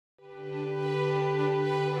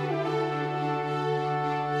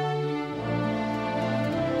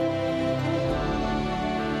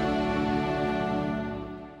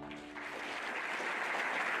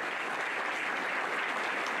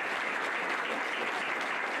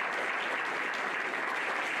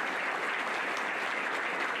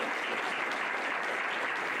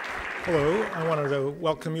Hello, I wanted to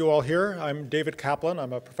welcome you all here. I'm David Kaplan.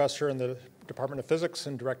 I'm a professor in the Department of Physics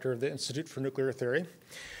and director of the Institute for Nuclear Theory.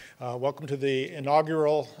 Welcome to the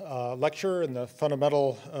inaugural lecture in the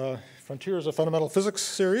Fundamental Frontiers of Fundamental Physics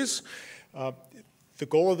series. The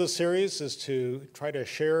goal of this series is to try to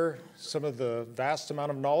share some of the vast amount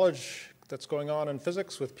of knowledge that's going on in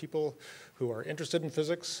physics with people who are interested in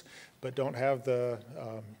physics but don't have the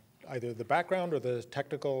either the background or the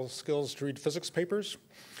technical skills to read physics papers.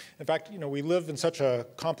 In fact, we live in such a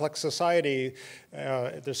complex society.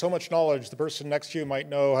 There's so much knowledge. The person next to you might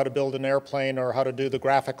know how to build an airplane or how to do the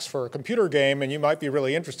graphics for a computer game, and you might be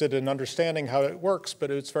really interested in understanding how it works, but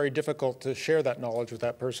it's very difficult to share that knowledge with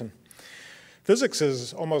that person. Physics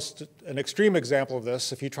is almost an extreme example of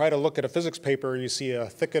this. If you try to look at a physics paper, you see a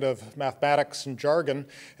thicket of mathematics and jargon,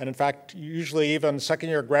 and in fact, usually even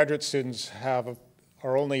second-year graduate students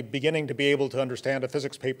are only beginning to be able to understand a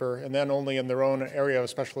physics paper, and then only in their own area of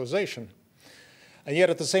specialization. And yet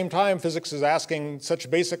at the same time, physics is asking such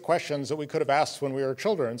basic questions that we could have asked when we were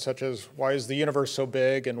children, such as why is the universe so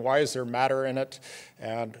big, and why is there matter in it,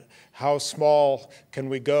 and how small can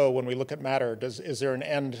we go when we look at matter? Is there an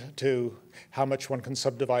end to how much one can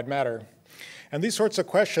subdivide matter? And these sorts of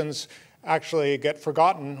questions actually get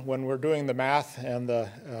forgotten when we're doing the math and the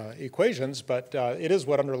equations, but it is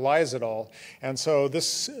what underlies it all. And so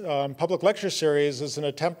this public lecture series is an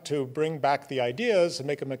attempt to bring back the ideas and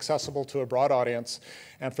make them accessible to a broad audience.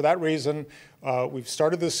 And for that reason, we've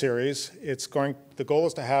started this series. The goal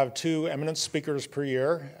is to have 2 eminent speakers per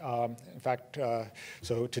year. In fact,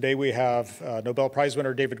 so today we have Nobel Prize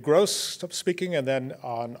winner David Gross speaking, and then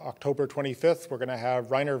on October 25th, we're going to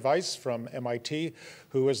have Rainer Weiss from MIT,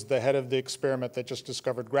 who is the head of the experiment that just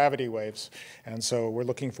discovered gravity waves. And so we're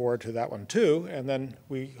looking forward to that one too, and then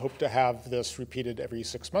we hope to have this repeated every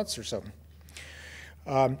 6 months or so.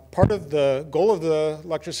 Part of the goal of the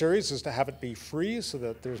lecture series is to have it be free so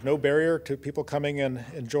that there's no barrier to people coming and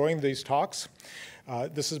enjoying these talks.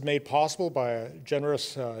 This is made possible by a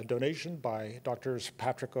generous donation by Drs.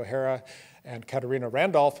 Patrick O'Hara and Katerina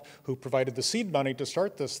Randolph, who provided the seed money to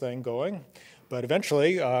start this thing going. But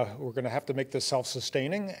eventually, we're going to have to make this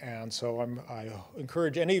self-sustaining, and so I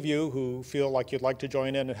encourage any of you who feel like you'd like to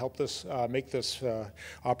join in and help this make this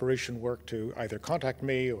operation work to either contact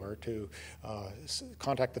me or to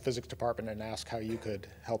contact the physics department and ask how you could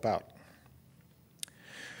help out.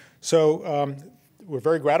 So we're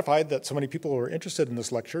very gratified that so many people are interested in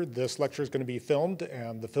this lecture. This lecture is going to be filmed,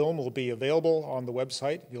 and the film will be available on the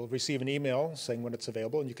website. You'll receive an email saying when it's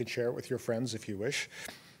available, and you can share it with your friends if you wish.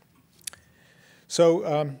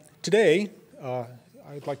 So today,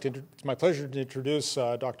 it's my pleasure to introduce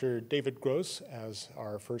Dr. David Gross as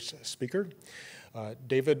our first speaker.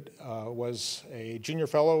 David was a junior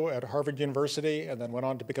fellow at Harvard University and then went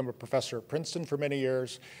on to become a professor at Princeton for many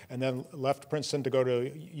years, and then left Princeton to go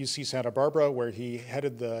to UC Santa Barbara, where he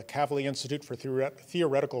headed the Kavli Institute for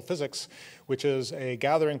Theoretical Physics, which is a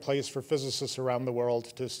gathering place for physicists around the world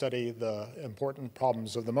to study the important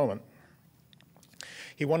problems of the moment.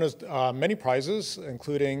 He won many prizes,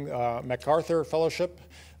 including MacArthur Fellowship,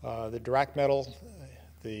 the Dirac Medal,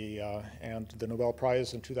 and the Nobel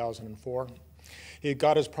Prize in 2004. He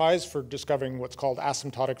got his prize for discovering what's called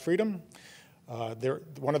asymptotic freedom.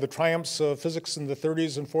 One of the triumphs of physics in the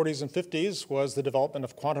 30s and 40s and 50s was the development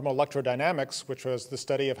of quantum electrodynamics, which was the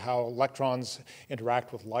study of how electrons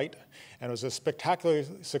interact with light. And it was a spectacularly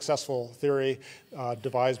successful theory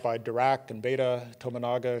devised by Dirac and Bethe,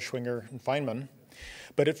 Tominaga, Schwinger, and Feynman.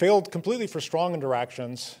 But it failed completely for strong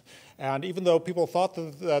interactions. And even though people thought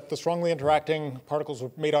that the strongly interacting particles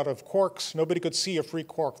were made out of quarks, nobody could see a free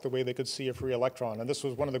quark the way they could see a free electron. And this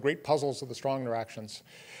was one of the great puzzles of the strong interactions.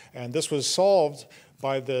 And this was solved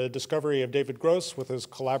by the discovery of David Gross with his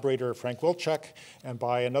collaborator Frank Wilczek, and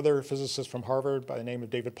by another physicist from Harvard by the name of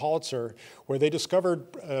David Politzer, where they discovered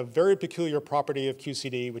a very peculiar property of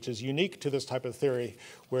QCD, which is unique to this type of theory,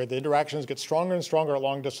 where the interactions get stronger and stronger at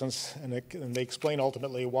long distance, and they explain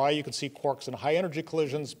ultimately why you can see quarks in high energy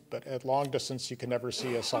collisions, but at long distance you can never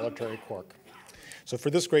see a solitary quark. So for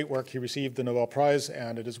this great work, he received the Nobel Prize,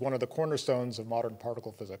 and it is one of the cornerstones of modern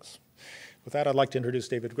particle physics. With that, I'd like to introduce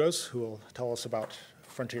David Gross, who will tell us about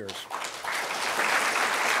frontiers.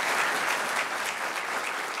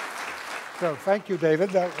 So thank you,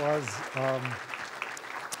 David. That was a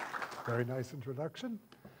very nice introduction.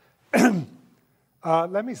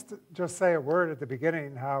 Let me just say a word at the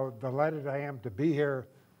beginning how delighted I am to be here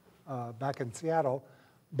back in Seattle,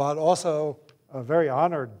 but also very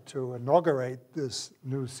honored to inaugurate this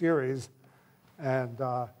new series, and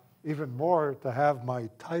even more to have my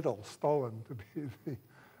title stolen to be the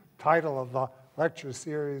title of the lecture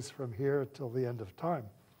series from here till the end of time.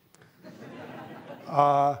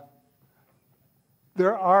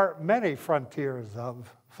 There are many frontiers of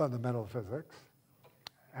fundamental physics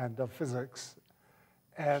and of physics.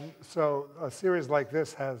 And so a series like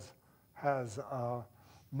this has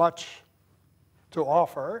much to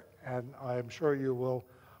offer. And I'm sure you will,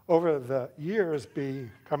 over the years, be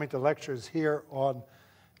coming to lectures here on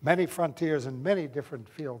many frontiers in many different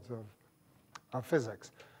fields of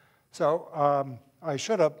physics. So I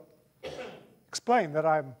should have explained that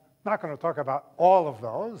I'm not going to talk about all of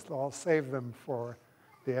those. I'll save them for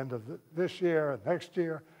the end of this year and next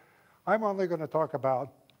year. I'm only going to talk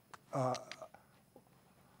about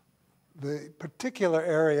the particular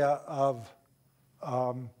area of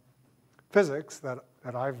physics that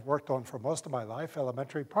I've worked on for most of my life,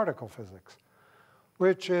 elementary particle physics,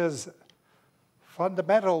 which is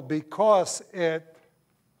fundamental because it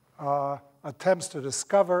attempts to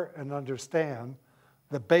discover and understand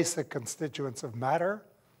the basic constituents of matter,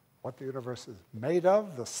 what the universe is made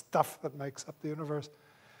of, the stuff that makes up the universe,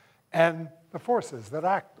 and the forces that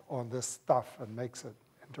act on this stuff and makes it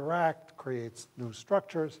interact, creates new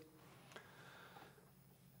structures.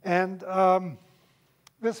 And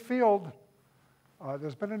this field,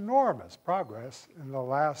 there's been enormous progress in the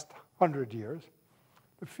last 100 years.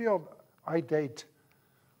 The field I date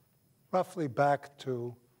roughly back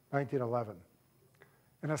to 1911.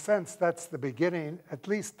 In a sense, that's the beginning, at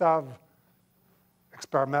least, of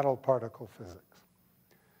experimental particle physics.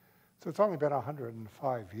 So it's only been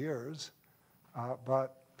 105 years,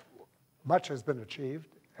 but much has been achieved.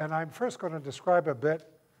 And I'm first going to describe a bit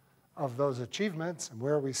of those achievements and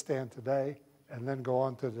where we stand today, and then go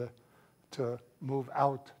on to move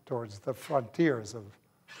out towards the frontiers of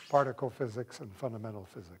particle physics and fundamental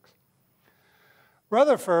physics.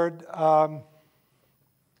 Rutherford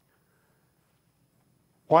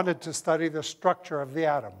wanted to study the structure of the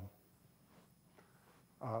atom.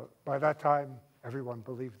 By that time, everyone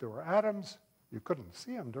believed there were atoms. You couldn't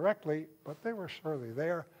see them directly, but they were surely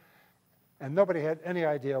there. And nobody had any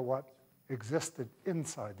idea what existed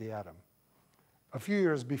inside the atom. A few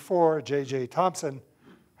years before, J.J. Thomson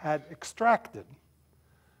had extracted,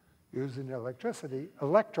 using electricity,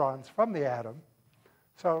 electrons from the atom.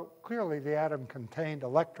 So clearly the atom contained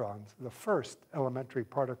electrons, the first elementary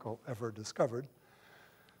particle ever discovered.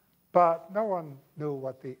 But no one knew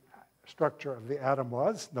what the structure of the atom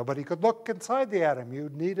was. Nobody could look inside the atom. You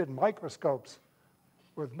needed microscopes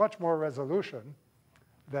with much more resolution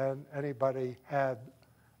than anybody had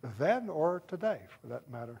then or today, for that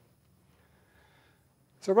matter.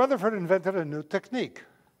 So Rutherford invented a new technique.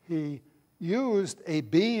 He used a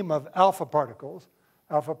beam of alpha particles.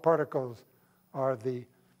 Alpha particles are the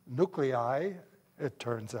nuclei, it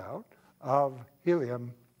turns out, of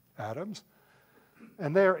helium atoms.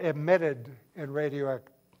 And they're emitted in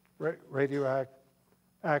radioactive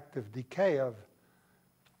decay of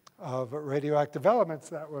radioactive elements.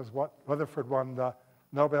 That was what Rutherford won the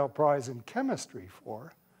Nobel Prize in Chemistry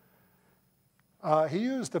for. He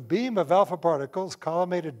used a beam of alpha particles,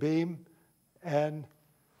 collimated beam, and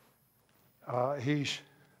he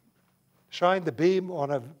shined the beam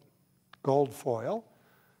on a gold foil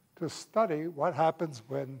to study what happens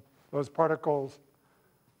when those particles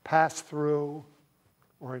pass through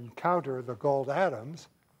or encounter the gold atoms,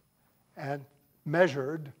 and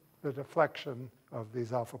measured the deflection of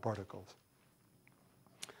these alpha particles.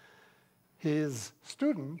 His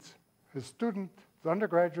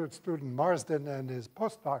undergraduate student Marsden and his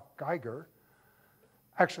postdoc Geiger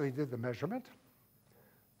actually did the measurement.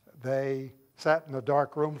 They sat in a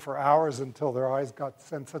dark room for hours until their eyes got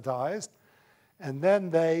sensitized, and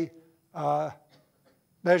then they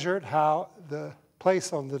measured how the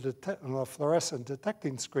place on the fluorescent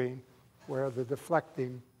detecting screen where the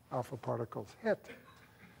deflecting alpha particles hit.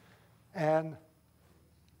 And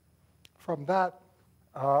from that,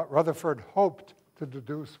 Rutherford hoped to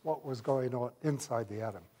deduce what was going on inside the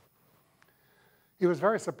atom. He was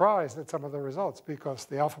very surprised at some of the results because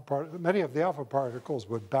many of the alpha particles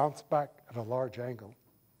would bounce back at a large angle.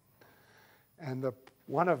 And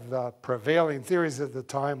one of the prevailing theories at the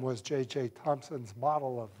time was J.J. Thomson's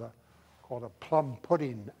model of called a plum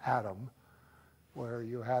pudding atom, where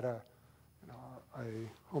you had a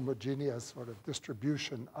homogeneous sort of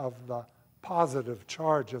distribution of the positive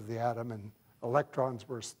charge of the atom, and electrons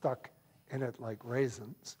were stuck in it like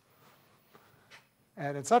raisins.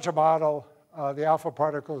 And in such a model, the alpha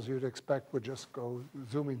particles you'd expect would just go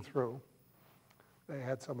zooming through. They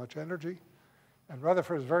had so much energy. And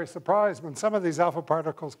Rutherford was very surprised when some of these alpha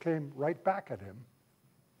particles came right back at him,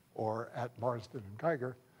 or at Marsden and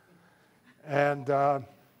Geiger. And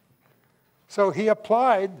so he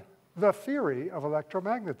applied the theory of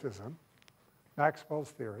electromagnetism, Maxwell's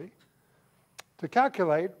theory, to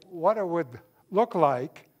calculate what it would look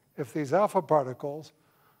like if these alpha particles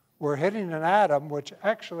were hitting an atom which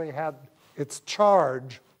actually had its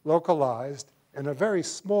charge localized in a very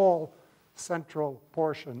small central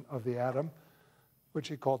portion of the atom, which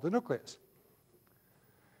he called the nucleus.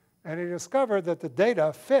 And he discovered that the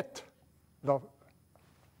data fit the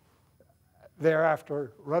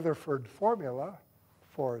thereafter Rutherford formula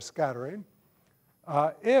for scattering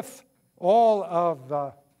if all of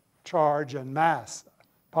the charge and mass,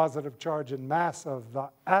 positive charge and mass of the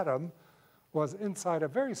atom was inside a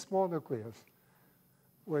very small nucleus,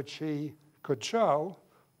 which he could show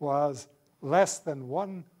was less than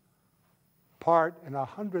 1 part in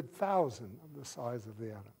 100,000 of the size of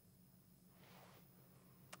the atom.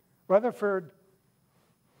 Rutherford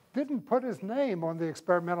didn't put his name on the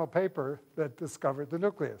experimental paper that discovered the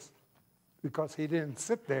nucleus because he didn't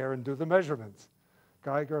sit there and do the measurements.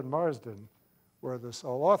 Geiger and Marsden were the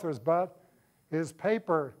sole authors, but his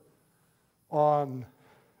paper on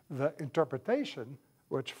the interpretation,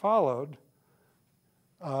 which followed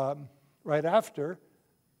right after,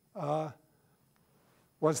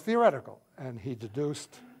 was theoretical, and he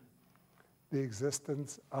deduced the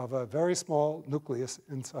existence of a very small nucleus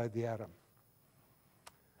inside the atom.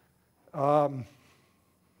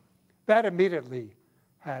 That immediately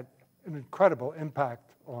had an incredible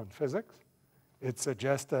impact on physics. It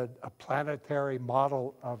suggested a planetary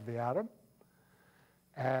model of the atom.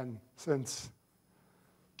 And since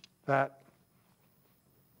that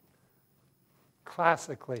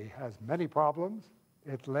classically has many problems,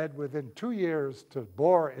 it led within 2 years to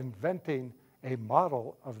Bohr inventing a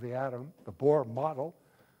model of the atom, the Bohr model,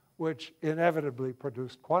 which inevitably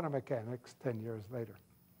produced quantum mechanics 10 years later.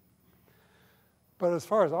 But as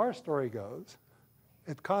far as our story goes,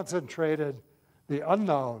 it concentrated the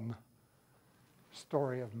unknown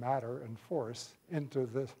story of matter and force into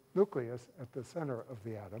the nucleus at the center of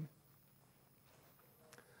the atom,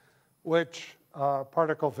 which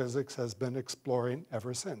particle physics has been exploring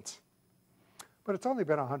ever since. But it's only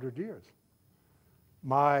been 100 years.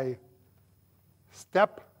 My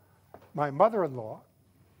mother-in-law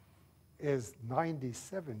is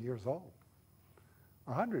 97 years old.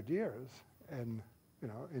 100 years, and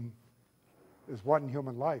is one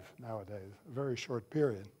human life nowadays, a very short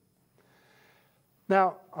period.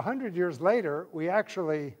 Now, 100 years later, we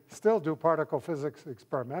actually still do particle physics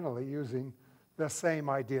experimentally using the same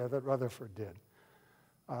idea that Rutherford did.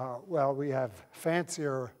 Well, we have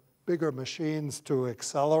fancier, bigger machines to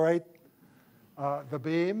accelerate the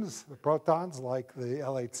beams, the protons, like the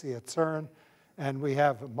LHC at CERN, and we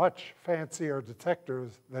have much fancier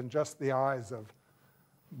detectors than just the eyes of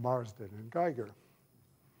Marsden and Geiger.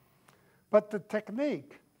 But the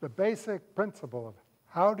technique, the basic principle of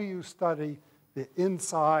how do you study the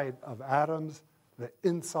inside of atoms, the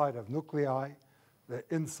inside of nuclei, the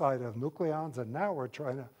inside of nucleons, and now we're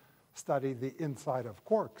trying to study the inside of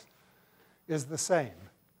quarks, is the same.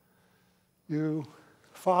 You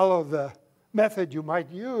follow the method you might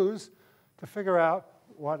use to figure out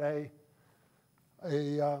what a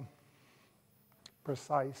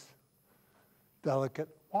precise, delicate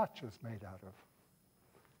watch is made out of.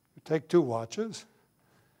 You take 2 watches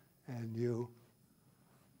and you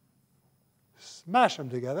smash them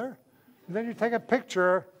together, and then you take a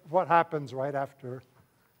picture of what happens right after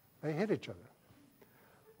they hit each other.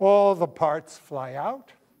 All the parts fly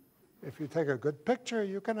out. If you take a good picture,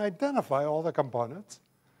 you can identify all the components.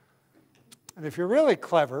 And if you're really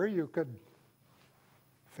clever, you could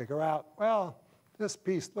figure out, well, this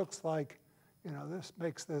piece looks like, this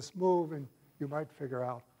makes this move, and you might figure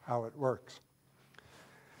out how it works.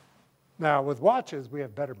 Now, with watches, we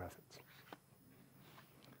have better methods.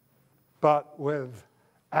 But with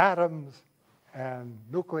atoms and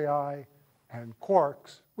nuclei and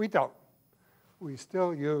quarks, we don't. We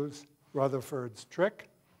still use Rutherford's trick,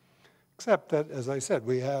 except that, as I said,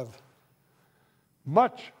 we have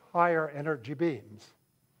much higher energy beams.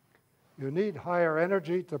 You need higher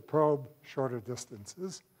energy to probe shorter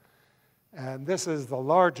distances. And this is the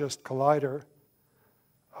largest collider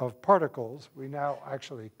of particles. We now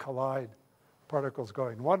actually collide particles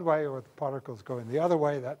going one way with particles going the other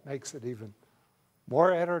way. That makes it even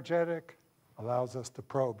more energetic, allows us to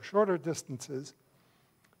probe shorter distances.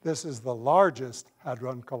 This is the largest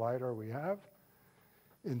Hadron Collider we have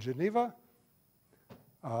in Geneva,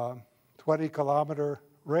 20-kilometer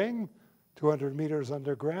ring, 200 meters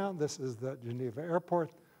underground. This is the Geneva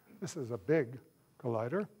airport. This is a big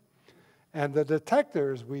collider. And the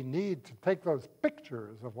detectors we need to take those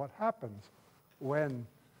pictures of what happens when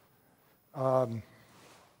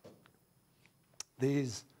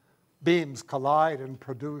these beams collide and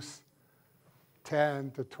produce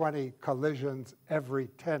 10 to 20 collisions every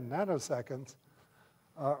 10 nanoseconds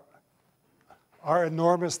are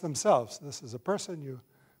enormous themselves. This is a person.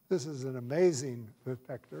 This is an amazing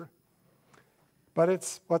detector. But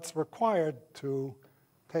it's what's required to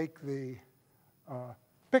take the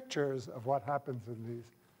pictures of what happens in these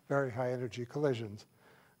very high energy collisions.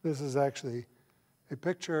 This is actually a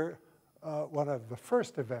picture, one of the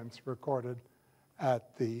first events recorded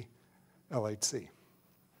at the LHC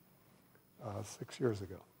 6 years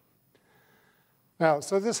ago. Now,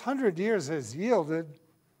 so this 100 years has yielded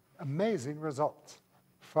amazing results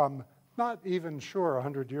from not even sure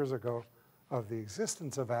 100 years ago of the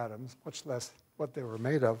existence of atoms, much less what they were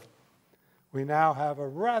made of. We now have a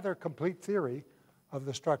rather complete theory of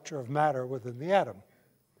the structure of matter within the atom.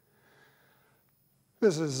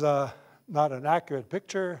 This is not an accurate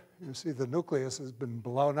picture. You see the nucleus has been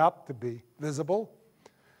blown up to be visible.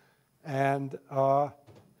 And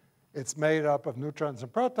it's made up of neutrons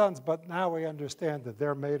and protons, but now we understand that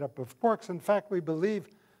they're made up of quarks. In fact, we believe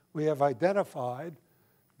we have identified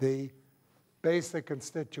the basic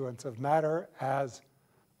constituents of matter as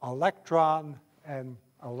electron and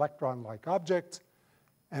electron-like objects,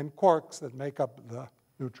 and quarks that make up the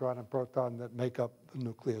neutron and proton that make up the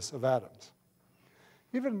nucleus of atoms.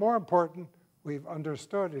 Even more important, we've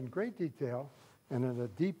understood in great detail and in a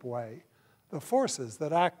deep way the forces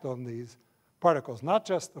that act on these particles, not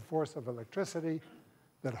just the force of electricity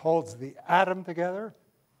that holds the atom together,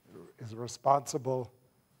 is responsible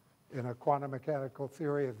in a quantum mechanical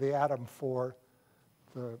theory of the atom for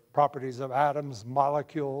the properties of atoms,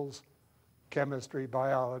 molecules, chemistry,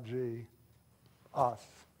 biology, us.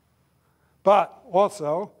 But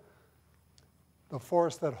also the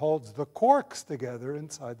force that holds the quarks together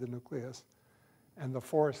inside the nucleus and the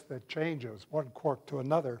force that changes one quark to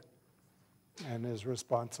another and is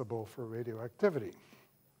responsible for radioactivity.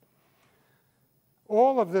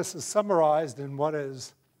 All of this is summarized in what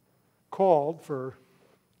is called, for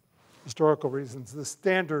historical reasons, the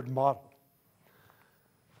Standard Model.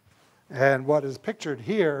 And what is pictured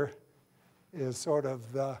here is sort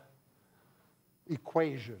of the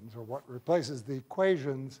equations, or what replaces the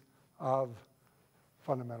equations of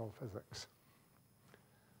fundamental physics.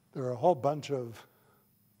 There are a whole bunch of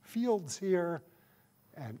fields here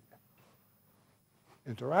and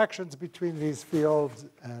interactions between these fields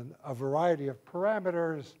and a variety of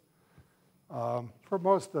parameters. For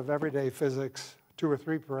most of everyday physics, 2 or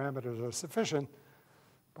 3 parameters are sufficient,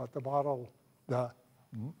 but the model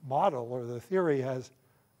or the theory has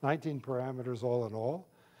 19 parameters all in all,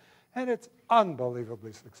 and it's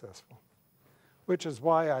unbelievably successful, which is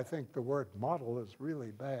why I think the word model is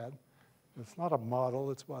really bad. It's not a model,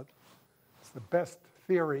 it's the best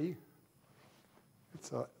theory.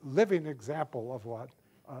 It's a living example of what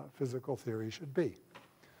physical theory should be.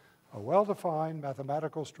 A well-defined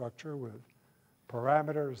mathematical structure with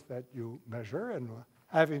parameters that you measure, and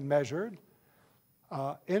having measured,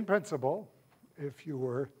 in principle, if you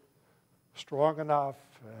were strong enough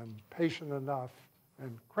and patient enough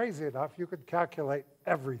and crazy enough, you could calculate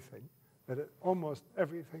everything, almost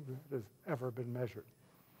everything that has ever been measured.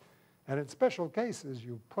 And in special cases,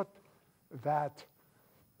 you put that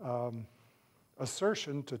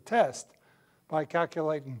assertion to test by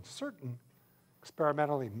calculating certain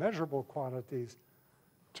experimentally measurable quantities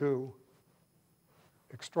to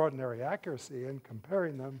extraordinary accuracy and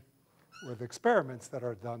comparing them with experiments that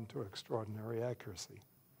are done to extraordinary accuracy.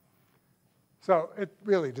 So it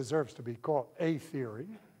really deserves to be called a theory.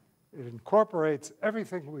 It incorporates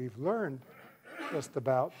everything we've learned just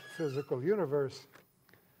about the physical universe,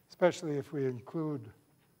 especially if we include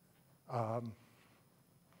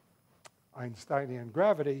Einsteinian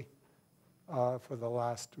gravity for the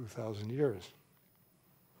last 2,000 years.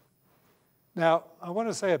 Now, I want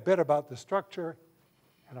to say a bit about the structure,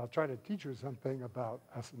 and I'll try to teach you something about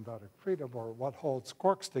asymptotic freedom, or what holds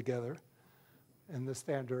quarks together in the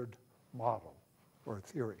Standard Model or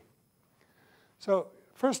theory. So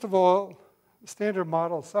first of all, the Standard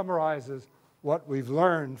Model summarizes what we've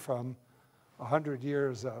learned from 100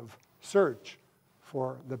 years of search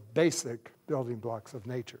for the basic building blocks of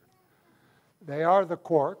nature. They are the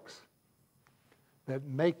quarks that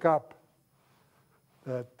make up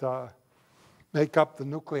the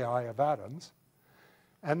nuclei of atoms,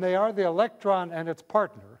 and they are the electron and its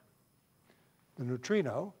partner, the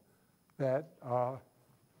neutrino, that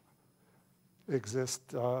exist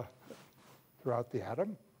throughout the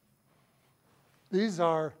atom. These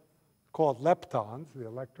are called leptons, the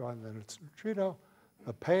electron and its neutrino,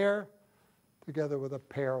 a pair together with a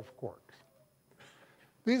pair of quarks.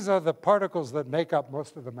 These are the particles that make up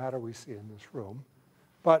most of the matter we see in this room.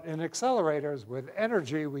 But in accelerators with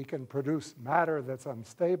energy, we can produce matter that's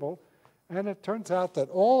unstable. And it turns out that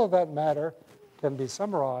all of that matter can be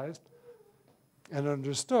summarized and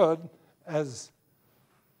understood as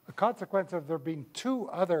a consequence of there being two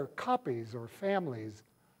other copies or families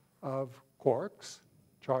of quarks,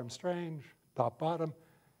 charm-strange, top-bottom,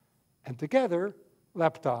 and together,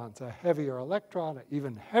 leptons, a heavier electron, an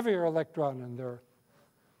even heavier electron, and their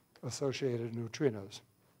associated neutrinos.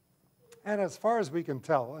 And as far as we can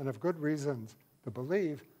tell, and of good reasons to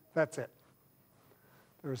believe, that's it.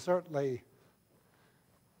 There are certainly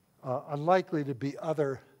unlikely to be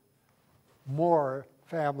other, more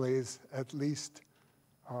families, at least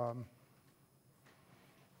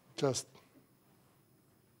just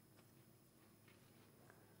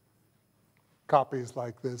copies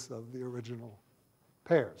like this of the original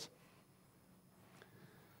pairs.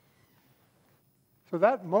 So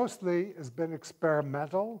that mostly has been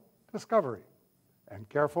experimental discovery and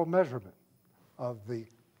careful measurement of the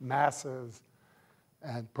masses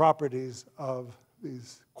and properties of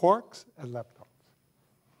these quarks and leptons.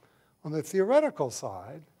 On the theoretical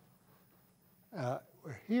side,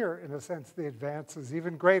 here, in a sense, the advance is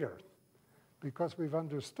even greater because we've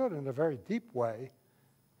understood in a very deep way,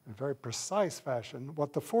 in a very precise fashion,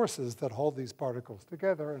 what the forces that hold these particles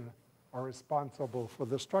together and are responsible for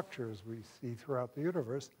the structures we see throughout the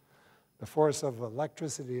universe. The force of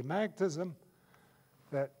electricity and magnetism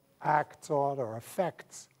that acts on or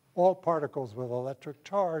affects all particles with electric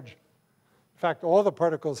charge. In fact, all the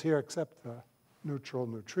particles here except the neutral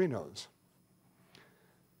neutrinos.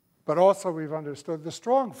 But also we've understood the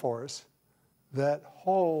strong force that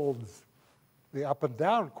holds the up and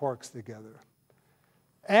down quarks together,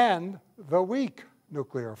 and the weak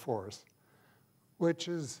nuclear force, which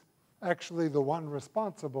is actually the one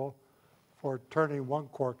responsible for turning one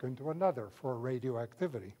quark into another for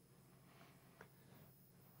radioactivity.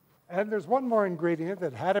 And there's one more ingredient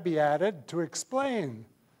that had to be added to explain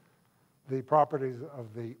the properties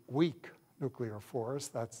of the weak nuclear force.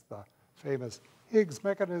 That's the famous Higgs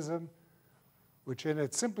mechanism, which in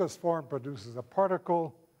its simplest form produces a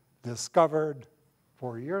particle discovered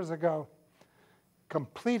 4 years ago,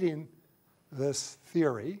 completing this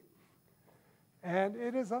theory. And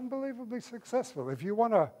it is unbelievably successful. If you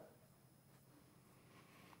want to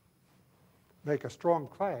make a strong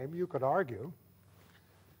claim, you could argue,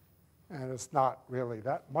 and it's not really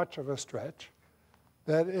that much of a stretch,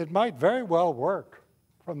 that it might very well work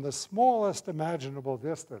from the smallest imaginable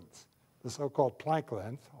distance, the so-called Planck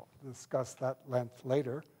length. I'll discuss that length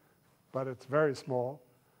later, but it's very small,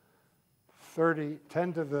 10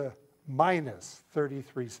 to the minus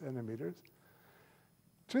 33 centimeters,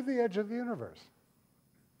 to the edge of the universe.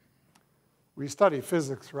 We study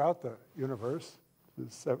physics throughout the universe,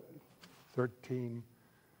 13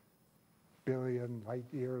 billion light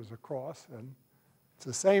years across, and it's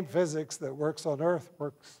the same physics that works on Earth,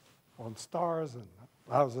 works on stars, and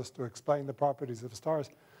allows us to explain the properties of stars.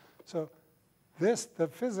 So the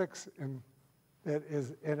physics that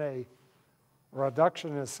is in a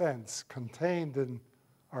reductionist sense contained in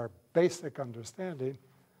our basic understanding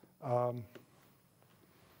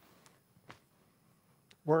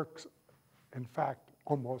works, in fact,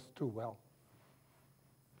 almost too well.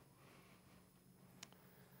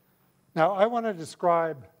 Now, I want to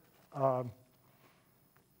describe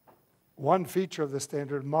one feature of the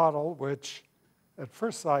standard model, which at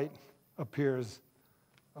first sight appears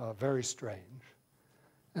very strange.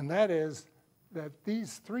 And that is that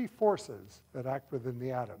these three forces that act within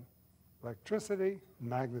the atom, electricity and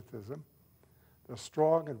magnetism, the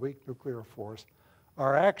strong and weak nuclear force,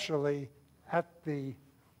 are actually at the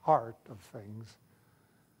heart of things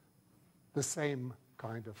the same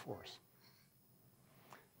kind of force.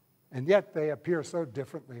 And yet they appear so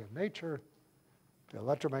differently in nature. The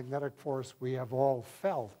electromagnetic force we have all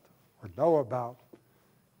felt or know about.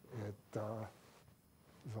 It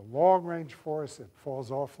is a long-range force. It falls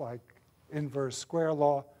off like inverse square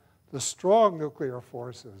law. The strong nuclear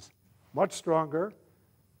force is much stronger.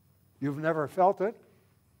 You've never felt it.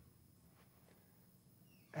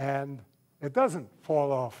 And it doesn't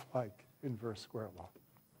fall off like inverse square law.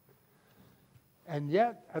 And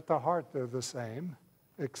yet, at the heart, they're the same,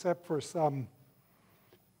 except for some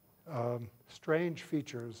strange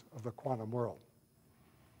features of the quantum world.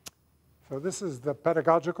 So this is the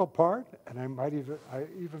pedagogical part, and I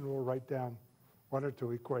even will write down 1 or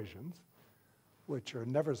 2 equations, which you're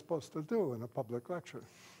never supposed to do in a public lecture.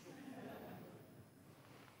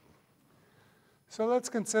 So let's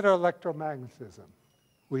consider electromagnetism.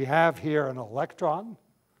 We have here an electron,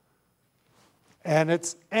 and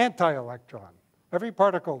its anti-electron. Every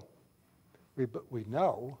particle we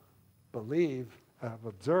know, believe, have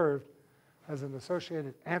observed has an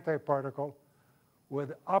associated antiparticle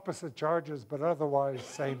with opposite charges, but otherwise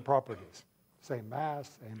same properties, same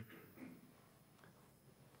mass, same.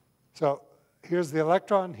 So here's the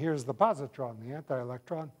electron, here's the positron, the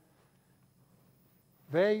anti-electron.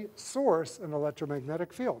 They source an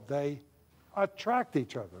electromagnetic field. They attract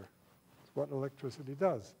each other. That's what electricity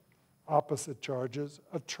does. Opposite charges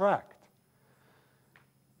attract.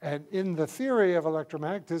 And in the theory of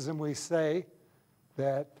electromagnetism, we say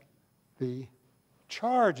that the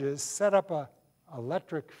charges set up an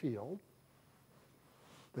electric field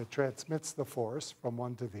that transmits the force from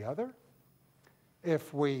one to the other.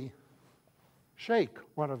 If we shake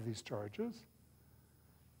one of these charges,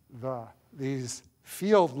 these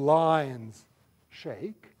field lines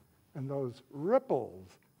shake, and those ripples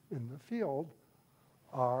in the field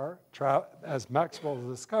are, as Maxwell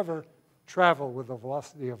discovered, travel with the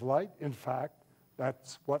velocity of light. In fact,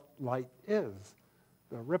 that's what light is,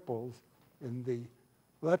 the ripples in the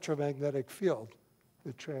electromagnetic field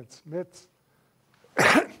that transmits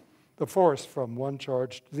the force from one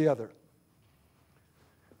charge to the other.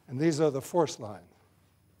 And these are the force lines.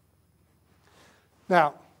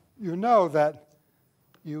 Now, you know that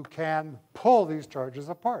you can pull these charges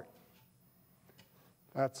apart.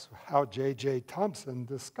 That's how J.J. Thomson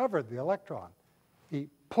discovered the electron. He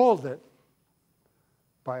pulled it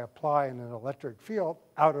by applying an electric field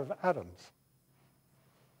out of atoms.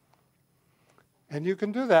 And you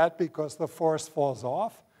can do that because the force falls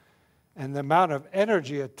off, and the amount of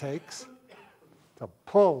energy it takes to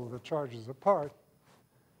pull the charges apart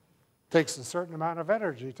takes a certain amount of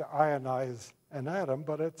energy to ionize an atom,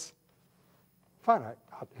 but it's finite,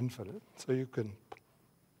 not infinite. So you can,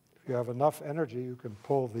 if you have enough energy, you can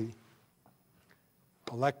pull the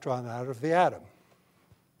electron out of the atom.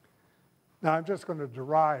 Now I'm just going to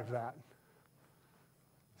derive that.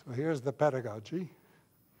 So here's the pedagogy.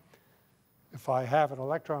 If I have an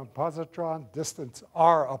electron-positron distance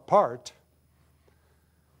r apart,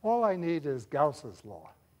 all I need is Gauss's law.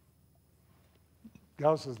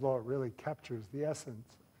 Gauss's law really captures the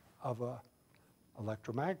essence of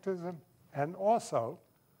electromagnetism and also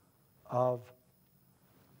of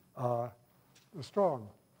the strong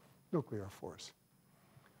nuclear force.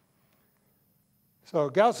 So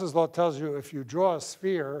Gauss's law tells you if you draw a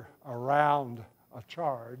sphere around a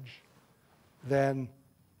charge, then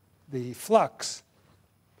the flux,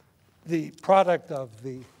 the product of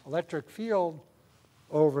the electric field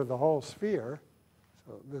over the whole sphere,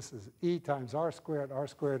 so this is E times r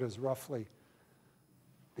squared is roughly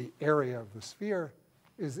the area of the sphere,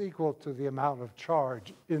 is equal to the amount of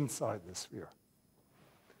charge inside the sphere.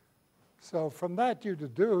 So from that you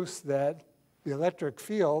deduce that the electric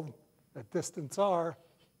field at distance r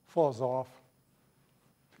falls off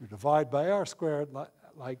if you divide by r squared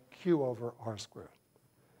like q over r squared.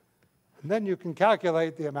 And then you can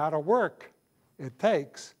calculate the amount of work it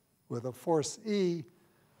takes with a force E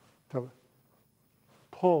to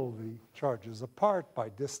pull the charges apart by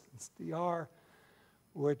distance dr,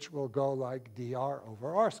 which will go like dr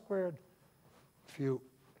over r squared. If you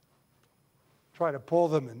try to pull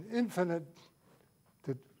them in infinite,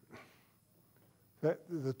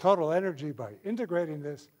 the total energy by integrating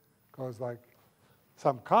this goes like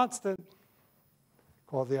some constant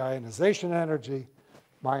called the ionization energy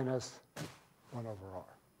minus 1 over r.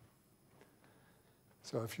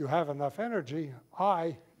 So if you have enough energy,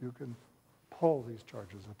 I, you can pull these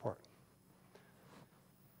charges apart.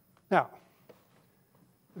 Now,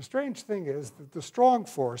 the strange thing is that the strong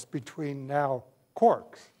force between now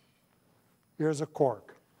quarks, here's a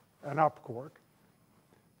quark, an up quark,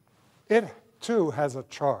 it too has a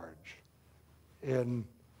charge in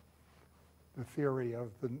the theory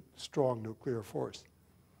of the strong nuclear force.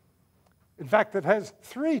 In fact, it has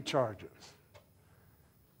 3 charges.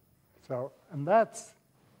 So, and that's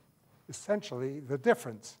essentially the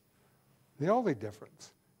difference, the only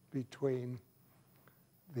difference between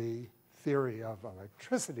the theory of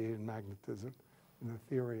electricity and magnetism and the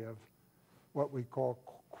theory of what we call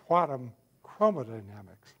quantum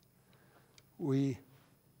chromodynamics. We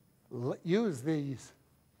use these,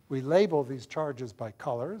 we label these charges by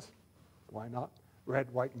colors. Why not? Red,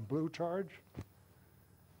 white, and blue charge.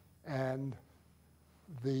 And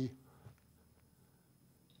in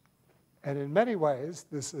many ways,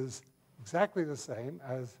 this is exactly the same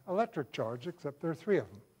as electric charge, except there are 3 of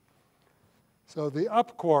them. So the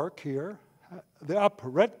up quark here, the up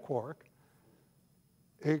red quark,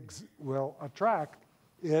 will attract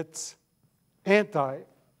its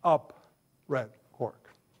anti-up red quark.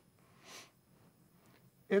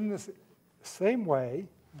 In the same way,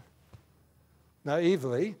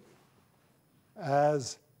 naively,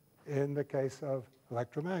 as in the case of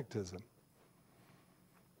electromagnetism.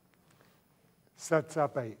 Sets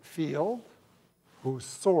up a field whose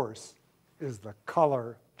source is the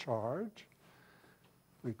color charge.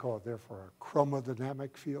 We call it, therefore, a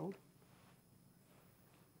chromodynamic field.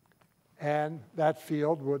 And that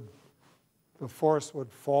field the force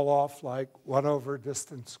would fall off like 1 over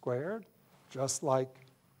distance squared, just like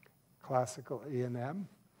classical E&M.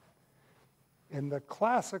 In the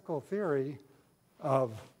classical theory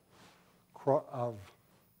of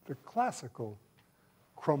the classical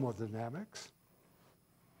chromodynamics,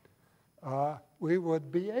 we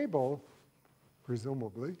would be able,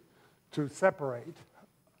 presumably, to separate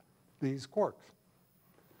these quarks.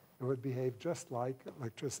 It would behave just like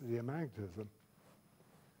electricity and magnetism.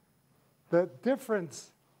 The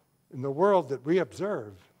difference in the world that we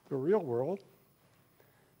observe, the real world,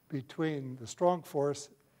 between the strong force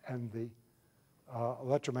and the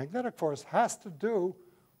electromagnetic force has to do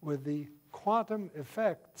with the quantum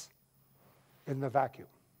effects in the vacuum.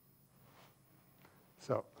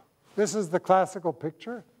 So this is the classical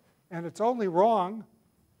picture, and it's only wrong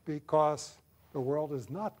because the world is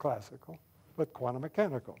not classical, but quantum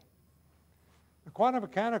mechanical. The quantum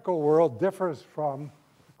mechanical world differs from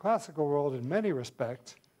the classical world in many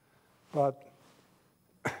respects, but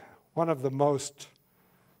one of the most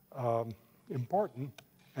important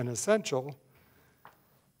and essential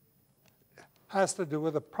has to do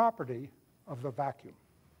with the property of the vacuum,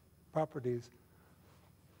 properties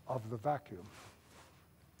of the vacuum.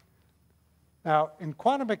 Now, in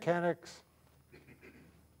quantum mechanics,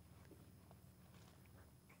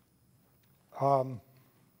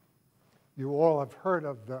 you all have heard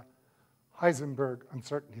of the Heisenberg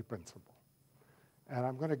uncertainty principle. And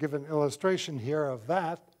I'm going to give an illustration here of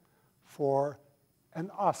that for an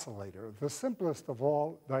oscillator, the simplest of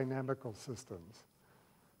all dynamical systems.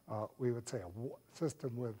 We would say a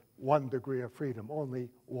system with 1 degree of freedom. Only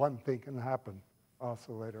one thing can happen.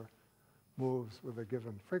 Oscillator moves with a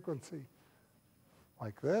given frequency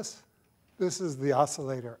like this. This is the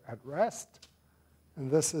oscillator at rest.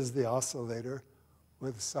 And this is the oscillator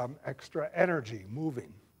with some extra energy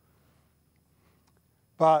moving.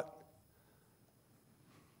 But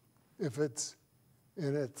if it's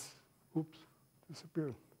in its,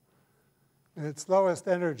 disappeared. In its lowest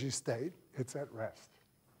energy state, it's at rest.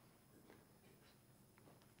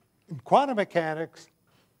 In quantum mechanics,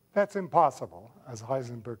 that's impossible, as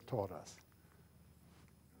Heisenberg taught us.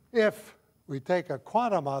 If we take a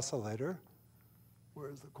quantum oscillator,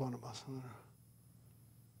 where's the quantum oscillator?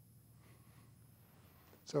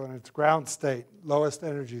 So in its ground state, lowest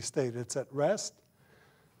energy state, it's at rest.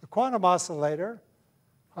 The quantum oscillator,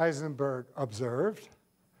 Heisenberg observed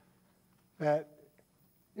that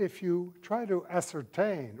if you try to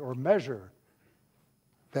ascertain or measure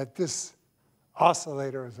that this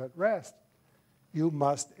oscillator is at rest, you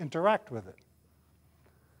must interact with it.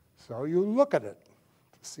 So you look at it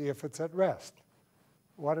to see if it's at rest.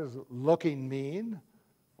 What does looking mean?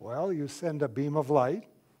 Well, you send a beam of light,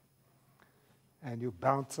 and you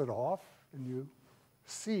bounce it off, and you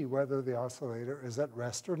see whether the oscillator is at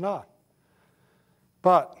rest or not.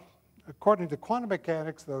 But according to quantum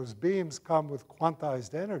mechanics, those beams come with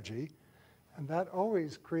quantized energy, and that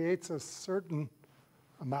always creates a certain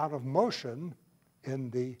amount of motion in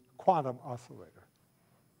the quantum oscillator.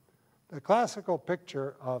 The classical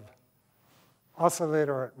picture of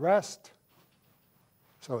oscillator at rest,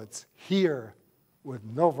 so it's here with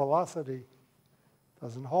no velocity,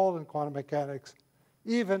 doesn't hold in quantum mechanics.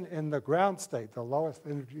 Even in the ground state, the lowest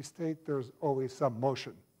energy state, there's always some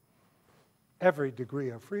motion. Every degree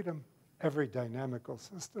of freedom, every dynamical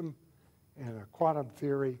system in a quantum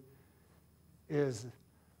theory is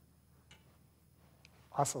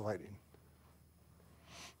oscillating.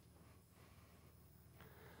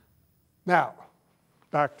 Now,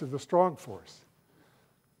 back to the strong force.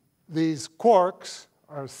 These quarks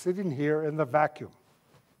are sitting here in the vacuum.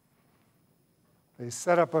 They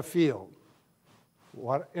set up a field.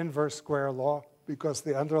 What inverse square law? Because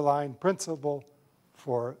the underlying principle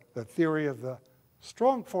for the theory of the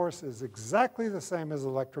strong force is exactly the same as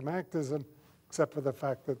electromagnetism, except for the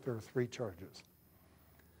fact that there are 3 charges.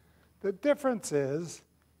 The difference is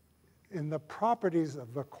in the properties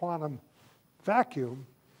of the quantum vacuum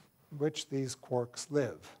in which these quarks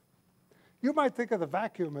live. You might think of the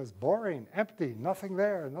vacuum as boring, empty, nothing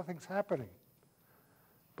there, nothing's happening.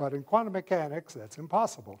 But in quantum mechanics, that's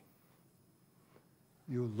impossible.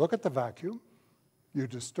 You look at the vacuum, you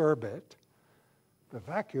disturb it. The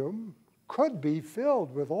vacuum could be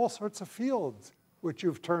filled with all sorts of fields which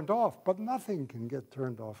you've turned off, but nothing can get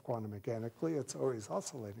turned off quantum mechanically. It's always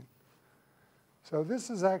oscillating. So this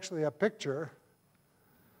is actually a picture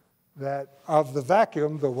that of the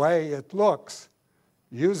vacuum, the way it looks,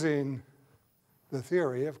 using the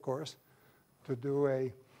theory, of course, to do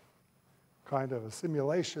a kind of a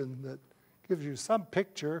simulation that gives you some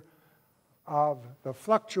picture of the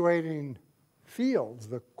fluctuating fields,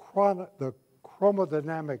 the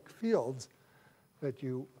chromodynamic fields that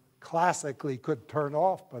you classically could turn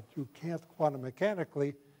off, but you can't quantum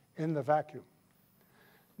mechanically in the vacuum.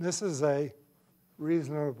 This is a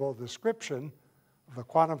reasonable description of the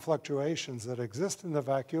quantum fluctuations that exist in the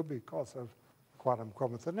vacuum because of quantum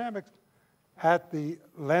chromodynamics at the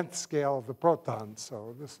length scale of the proton.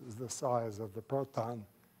 So this is the size of the proton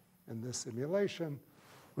in this simulation,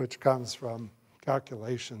 which comes from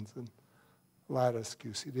calculations in lattice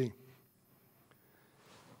QCD.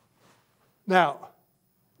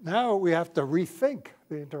 Now we have to rethink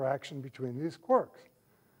the interaction between these quarks,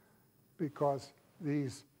 because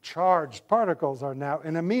these charged particles are now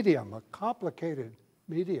in a medium, a complicated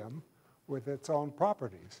medium with its own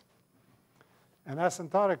properties. And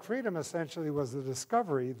asymptotic freedom essentially was the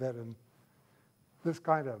discovery that in this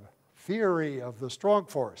kind of theory of the strong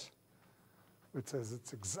force, which says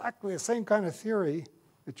it's exactly the same kind of theory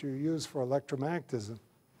that you use for electromagnetism,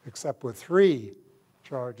 except with 3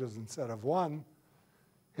 charges instead of 1,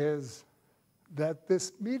 is that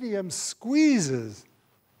this medium squeezes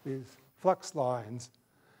these flux lines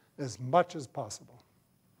as much as possible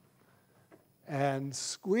and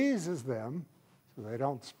squeezes them, so they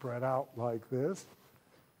don't spread out like this,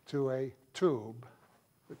 to a tube,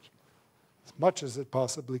 which, as much as it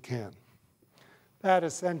possibly can. That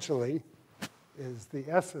essentially is the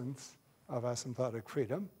essence of asymptotic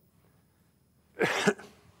freedom.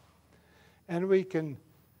 And we can,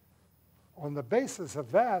 on the basis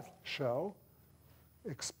of that,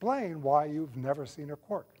 explain why you've never seen a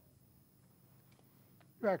quark.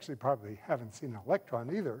 You actually probably haven't seen an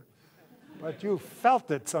electron either, but you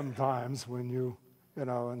felt it sometimes when you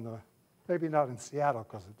know, maybe not in Seattle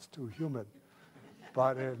because it's too humid,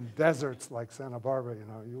 but in deserts like Santa Barbara,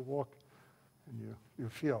 you walk and you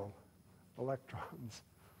feel electrons.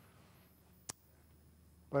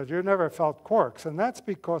 But you never felt quarks, and that's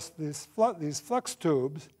because these flux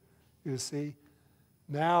tubes, you see,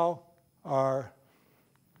 now are,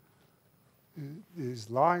 these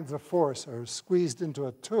lines of force are squeezed into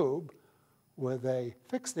a tube with a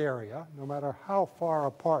fixed area, no matter how far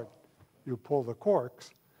apart you pull the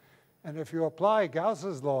quarks. And if you apply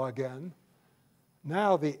Gauss's law again,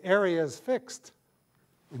 now the area is fixed,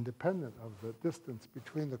 independent of the distance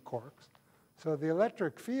between the quarks. So the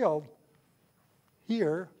electric field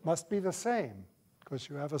here must be the same, because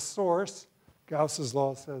you have a source. Gauss's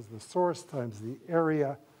law says the source times the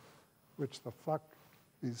area which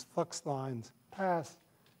these flux lines pass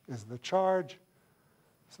is the charge.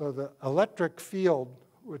 So the electric field,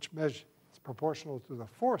 which is proportional to the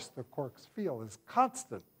force the quarks feel, is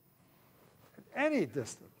constant at any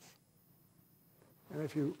distance. And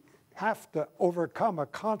if you have to overcome a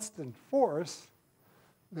constant force,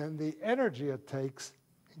 then the energy it takes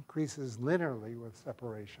increases linearly with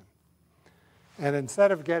separation. And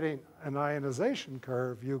instead of getting an ionization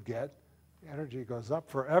curve, you get the energy goes up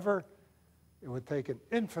forever. It would take an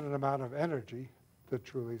infinite amount of energy to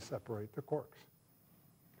truly separate the quarks.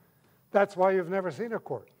 That's why you've never seen a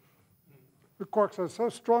quark. The quarks are so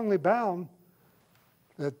strongly bound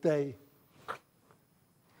that they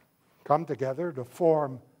come together to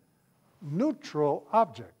form neutral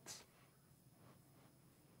objects.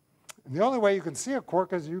 And the only way you can see a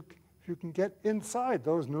quark is if you can get inside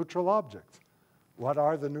those neutral objects. What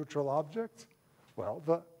are the neutral objects? Well,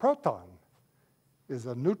 the proton is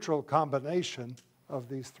a neutral combination of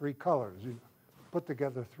these 3 colors. You put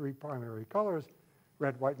together 3 primary colors,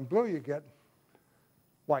 red, white, and blue, you get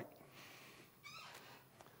white.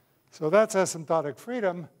 So that's asymptotic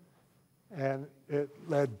freedom, and it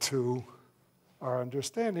led to our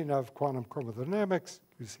understanding of quantum chromodynamics,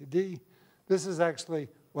 QCD. This is actually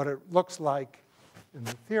what it looks like in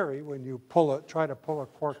the theory when you try to pull a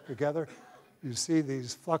quark together. You see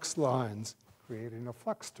these flux lines creating a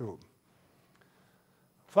flux tube.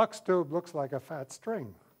 Flux tube looks like a fat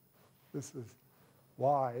string. This is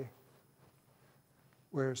where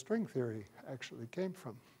string theory actually came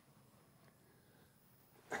from.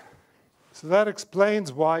 So that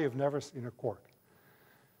explains why you've never seen a quark.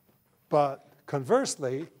 But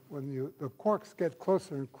conversely, when the quarks get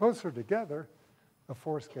closer and closer together, the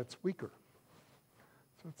force gets weaker.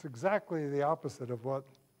 So it's exactly the opposite of what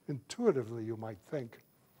intuitively you might think.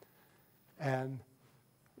 And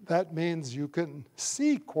that means you can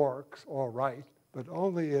see quarks all right, but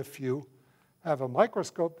only if you have a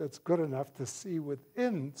microscope that's good enough to see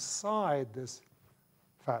inside this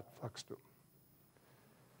fat flux tube.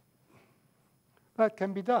 That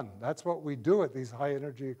can be done. That's what we do at these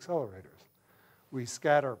high-energy accelerators. We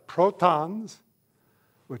scatter protons,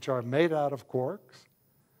 which are made out of quarks.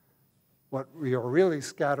 What we are really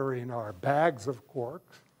scattering are bags of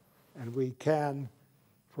quarks, and we can,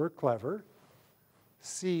 if we're clever,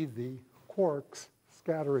 see the quarks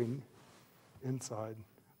scattering inside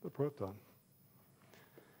the proton.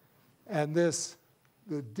 And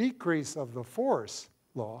the decrease of the force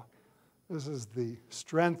law, this is the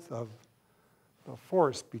strength of the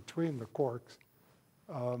force between the quarks,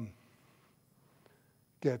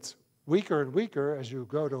 gets weaker and weaker as you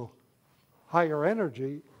go to higher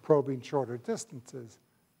energy, probing shorter distances.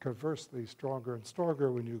 Conversely, stronger and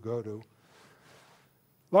stronger when you go to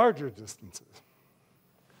larger distances.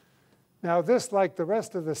 Now this, like the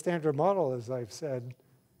rest of the Standard Model, as I've said,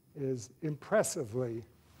 is impressively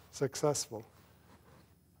successful.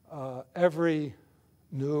 Every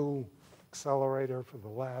new accelerator for the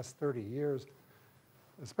last 30 years,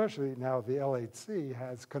 especially now the LHC,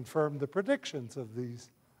 has confirmed the predictions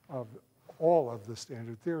of all of the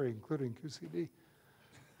standard theory, including QCD.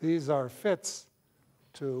 These are fits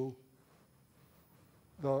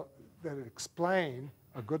that explain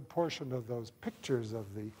a good portion of those pictures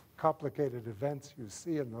of the complicated events you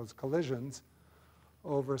see in those collisions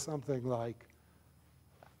over something like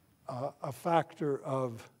a factor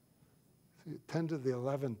of 10 to the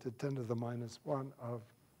 11 to 10 to the minus 1 of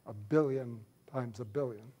a billion times a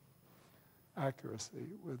billion accuracy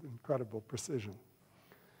with incredible precision.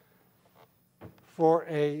 For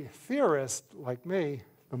a theorist like me,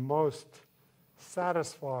 the most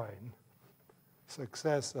satisfying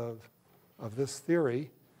success of this theory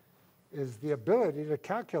is the ability to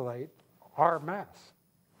calculate our mass,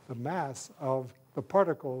 the mass of the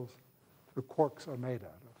particles the quarks are made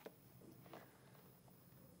out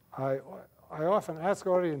of. I often ask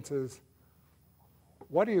audiences,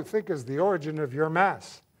 what do you think is the origin of your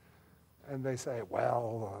mass? And they say,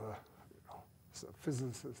 well, it's a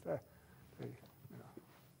physicist.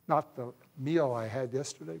 Not the meal I had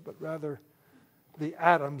yesterday, but rather the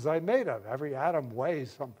atoms I made of. Every atom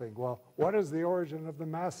weighs something. Well, what is the origin of the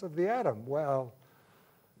mass of the atom? Well,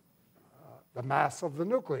 the mass of the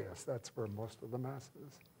nucleus. That's where most of the mass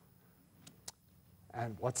is.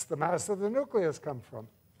 And what's the mass of the nucleus come from?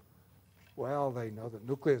 Well, they know that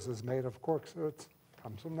nucleus is made of quarks, so it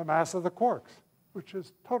comes from the mass of the quarks, which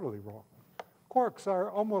is totally wrong. Quarks are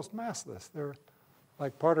almost massless. They're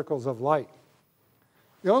like particles of light.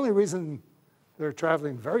 The only reason they're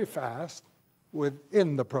traveling very fast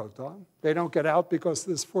within the proton, they don't get out because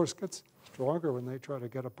this force gets stronger when they try to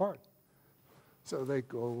get apart. So they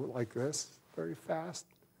go like this, very fast.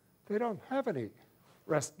 They don't have any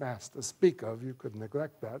rest mass to speak of. You could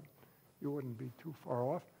neglect that. You wouldn't be too far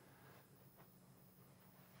off.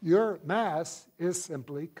 Your mass is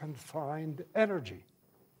simply confined energy.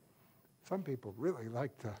 Some people really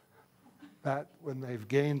like that when they've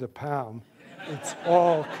gained a pound. It's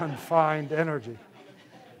all confined energy.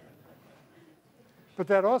 But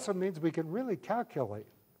that also means we can really calculate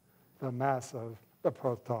the mass of the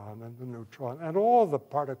proton and the neutron and all the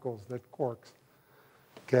particles that quarks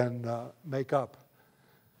can make up.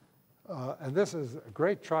 And this is a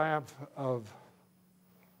great triumph of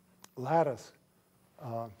lattice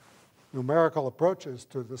numerical approaches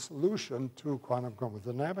to the solution to quantum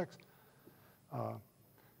chromodynamics.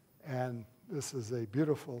 And this is a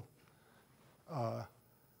beautiful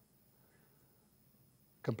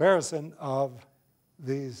comparison of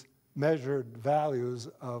these measured values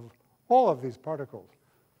of all of these particles,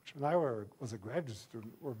 which when I was a graduate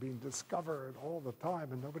student were being discovered all the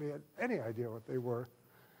time, and nobody had any idea what they were.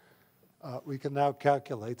 We can now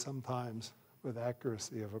calculate sometimes with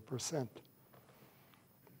accuracy of 1%.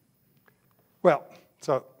 Well,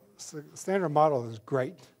 so Standard Model is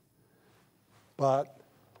great, but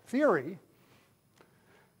theory,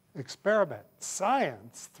 experiment,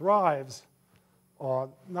 science thrives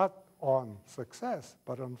not on success,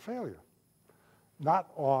 but on failure. Not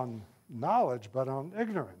on knowledge, but on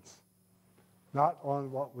ignorance. Not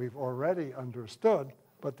on what we've already understood,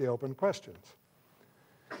 but the open questions.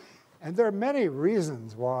 And there are many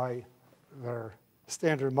reasons why their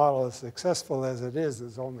Standard Model, as successful as it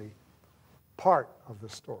is only part of the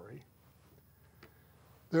story.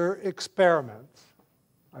 There are experiments.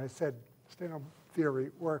 I said standard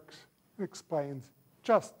theory works, explains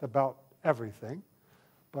just about everything,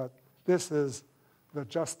 but this is the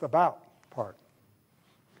just about part.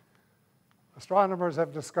 Astronomers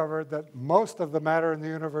have discovered that most of the matter in the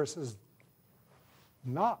universe is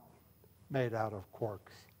not made out of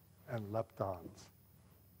quarks and leptons.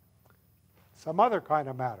 Some other kind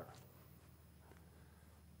of matter.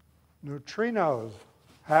 Neutrinos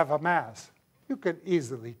have a mass. You can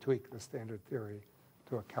easily tweak the standard theory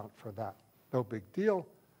to account for that. No big deal,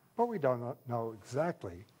 but we don't know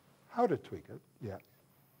exactly how to tweak it yet.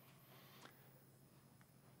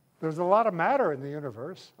 There's a lot of matter in the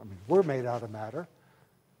universe. I mean, we're made out of matter.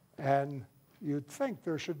 And you'd think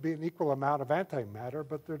there should be an equal amount of antimatter,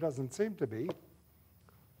 but there doesn't seem to be.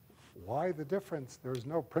 Why the difference? There's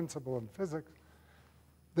no principle in physics.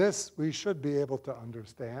 This we should be able to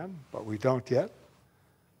understand, but we don't yet.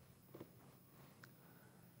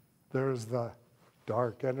 There's the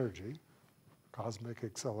dark energy, cosmic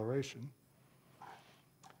acceleration.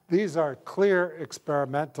 These are clear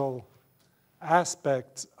experimental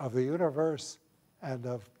aspects of the universe and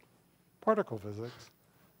of particle physics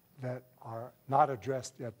that are not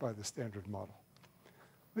addressed yet by the standard model.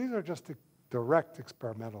 These are just direct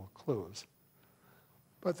experimental clues.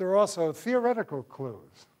 But there are also theoretical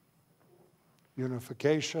clues.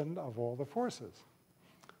 Unification of all the forces,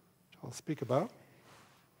 which I'll speak about.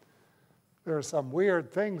 There are some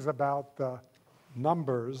weird things about the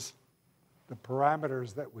numbers, the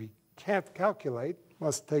parameters that we can't calculate,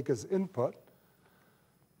 must take as input.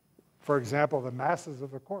 For example, the masses of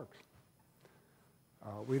the quarks.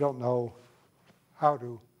 We don't know how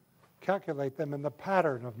to calculate them, and the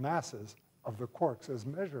pattern of masses of the quarks as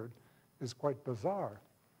measured is quite bizarre.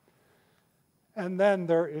 And then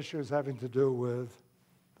there are issues having to do with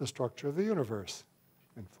the structure of the universe,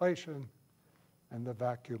 inflation, and the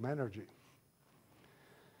vacuum energy.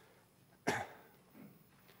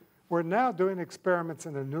 We're now doing experiments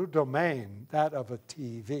in a new domain, that of a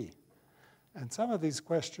TV. And some of these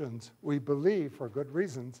questions, we believe, for good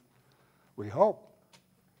reasons, we hope,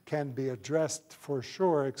 can be addressed for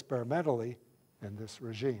sure experimentally in this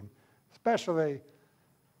regime, especially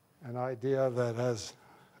an idea that has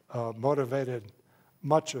motivated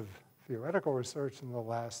much of theoretical research in the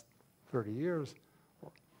last 30 years,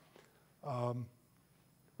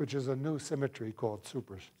 which is a new symmetry called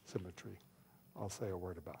supersymmetry. I'll say a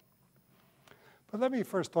word about. But let me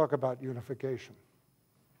first talk about unification,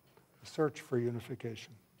 the search for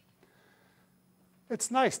unification.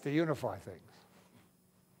 It's nice to unify things.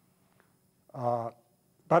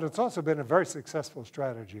 But it's also been a very successful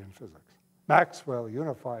strategy in physics. Maxwell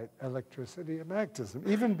unified electricity and magnetism.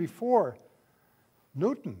 Even before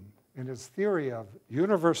Newton, in his theory of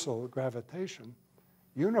universal gravitation,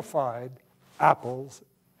 unified apples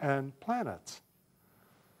and planets.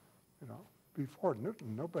 You know, before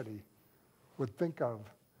Newton, nobody would think of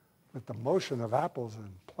that the motion of apples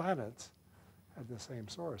and planets had the same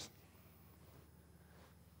source.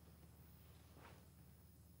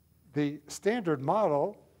 The standard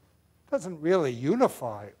model doesn't really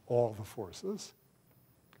unify all the forces.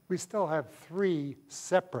 We still have three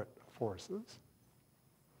separate forces: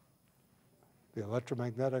 the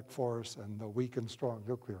electromagnetic force and the weak and strong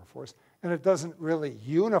nuclear force. And it doesn't really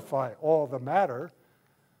unify all the matter.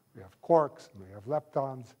 We have quarks, and we have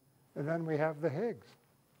leptons, and then we have the Higgs.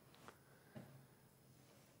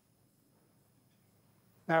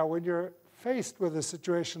 Now, when you're faced with a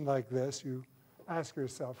situation like this, you ask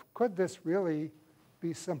yourself, could this really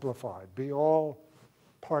be simplified, be all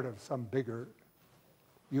part of some bigger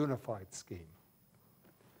unified scheme?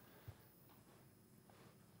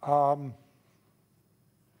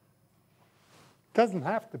 Doesn't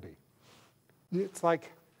have to be. It's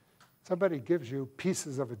like somebody gives you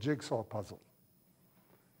pieces of a jigsaw puzzle,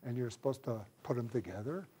 and you're supposed to put them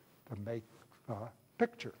together to make a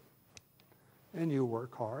picture. And you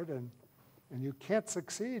work hard, and you can't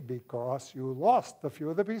succeed because you lost a few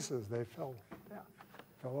of the pieces. They fell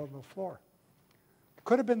on the floor. It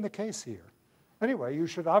could have been the case here. Anyway, you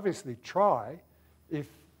should obviously try. If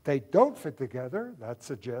they don't fit together, that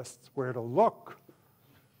suggests where to look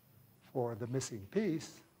for the missing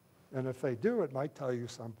piece. And if they do, it might tell you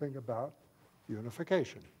something about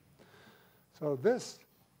unification. So this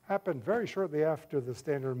happened very shortly after the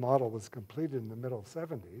standard model was completed in the middle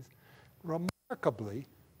 70s. Remarkably,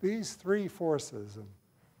 these three forces and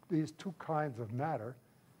these two kinds of matter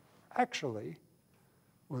actually,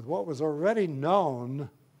 with what was already known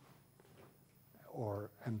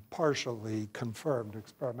and partially confirmed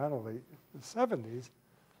experimentally in the 70s,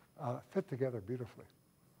 fit together beautifully.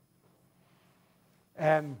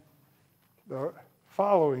 And the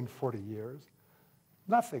following 40 years,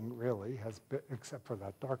 nothing really has been, except for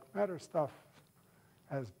that dark matter stuff,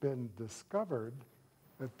 has been discovered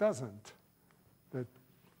that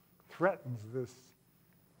threatens this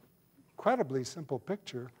incredibly simple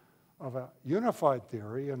picture of a unified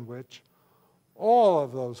theory in which all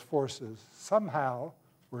of those forces somehow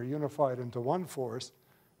were unified into one force,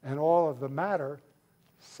 and all of the matter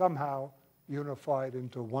somehow unified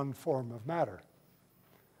into one form of matter.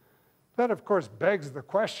 That, of course, begs the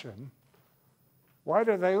question, why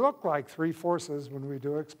do they look like three forces when we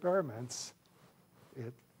do experiments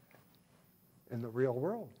in the real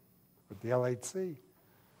world, with the LHC?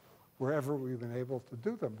 Wherever we've been able to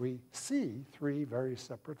do them, we see three very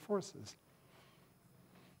separate forces.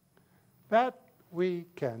 That we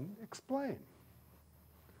can explain.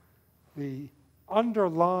 The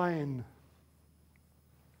underlying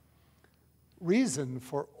reason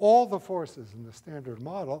for all the forces in the standard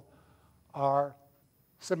model are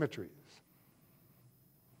symmetries.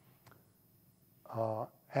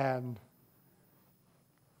 And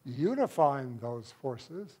unifying those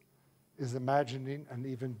forces is imagining an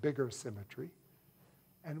even bigger symmetry.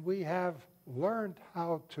 And we have learned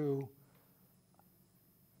how to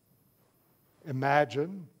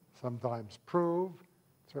imagine, sometimes prove,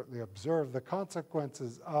 certainly observe the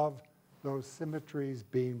consequences of those symmetries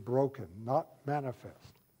being broken, not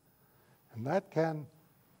manifest. And that can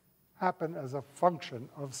happen as a function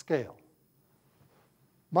of scale.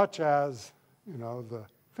 Much as, the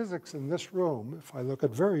physics in this room, if I look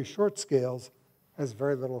at very short scales, has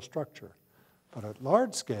very little structure. But at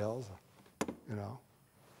large scales, it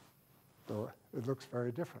looks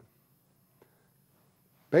very different.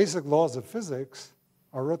 Basic laws of physics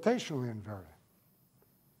are rotationally invariant.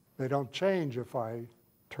 They don't change if I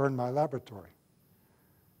turn my laboratory.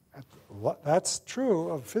 That's true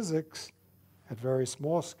of physics at very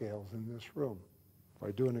small scales in this room. If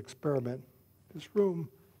I do an experiment in this room,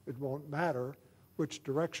 it won't matter which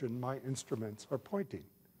direction my instruments are pointing.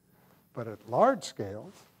 But at large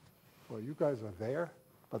scales, well, you guys are there,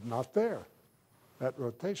 but not there. That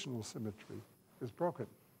rotational symmetry is broken.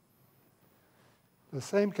 The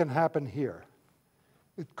same can happen here.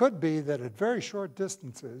 It could be that at very short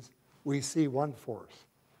distances, we see one force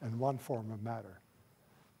and one form of matter.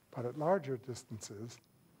 But at larger distances,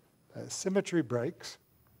 symmetry breaks,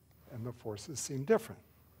 and the forces seem different.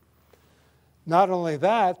 Not only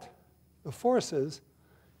that, the forces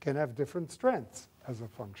can have different strengths as a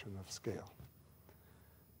function of scale.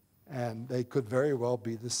 And they could very well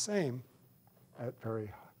be the same at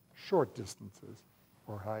very short distances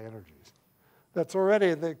or high energies. That's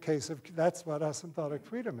already the case of, that's what asymptotic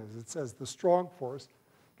freedom is. It says the strong force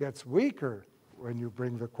gets weaker when you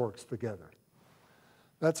bring the quarks together.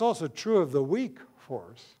 That's also true of the weak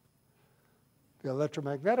force. The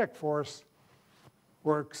electromagnetic force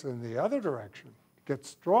works in the other direction. It gets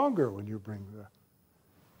stronger when you bring the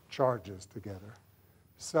charges together.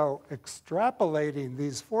 So extrapolating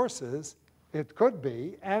these forces, it could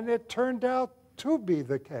be, and it turned out to be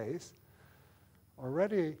the case,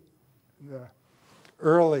 already in the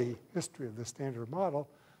early history of the standard model,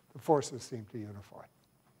 the forces seem to unify.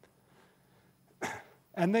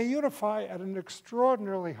 And they unify at an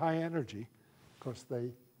extraordinarily high energy, because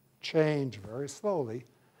they change very slowly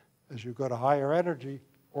as you go to higher energy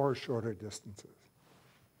or shorter distances.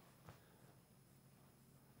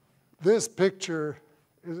 This picture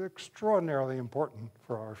is extraordinarily important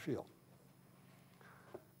for our field.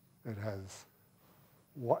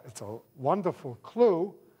 It's a wonderful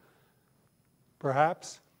clue,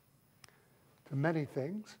 perhaps, to many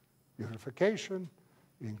things: unification,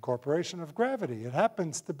 the incorporation of gravity. It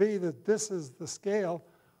happens to be that this is the scale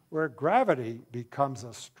where gravity becomes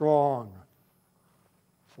a strong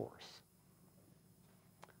force.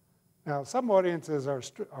 Now, some audiences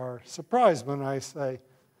are surprised when I say,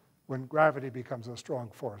 when gravity becomes a strong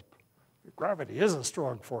force. Gravity is a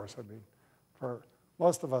strong force. I mean, for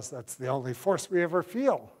most of us, that's the only force we ever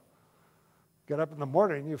feel. Get up in the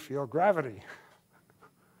morning, you feel gravity,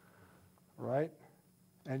 right?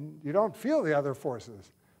 And you don't feel the other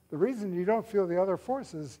forces. The reason you don't feel the other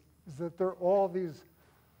forces is that they're all these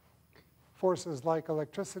forces like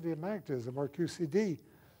electricity and magnetism, or QCD.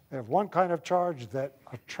 They have one kind of charge that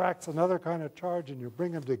attracts another kind of charge, and you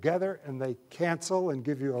bring them together, and they cancel and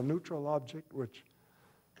give you a neutral object, which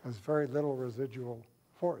has very little residual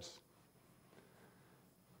force.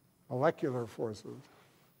 Molecular forces.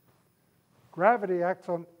 Gravity acts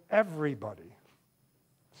on everybody.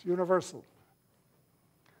 It's universal.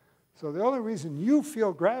 So the only reason you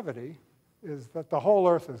feel gravity is that the whole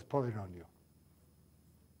Earth is pulling on you.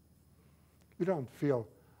 You don't feel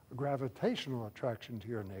a gravitational attraction to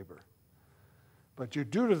your neighbor, but you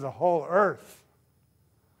do to the whole Earth.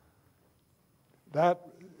 That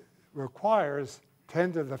requires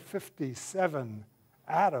 10 to the 57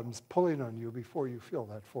 atoms pulling on you before you feel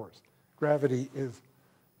that force. Gravity is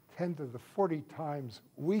 10 to the 40 times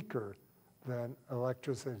weaker than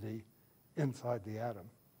electricity inside the atom.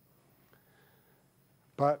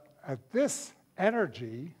 But at this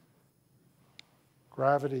energy,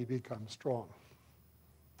 gravity becomes strong.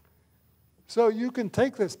 So you can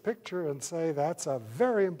take this picture and say that's a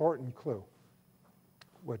very important clue,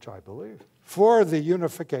 which I believe, for the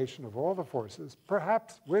unification of all the forces,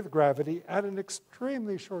 perhaps with gravity at an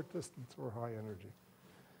extremely short distance or high energy.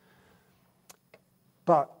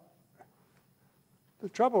 But the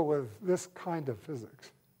trouble with this kind of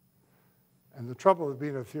physics, and the trouble with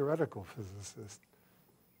being a theoretical physicist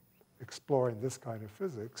exploring this kind of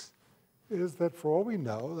physics, is that for all we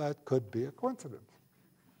know, that could be a coincidence.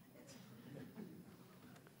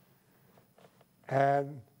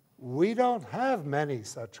 And we don't have many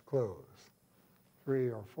such clues, 3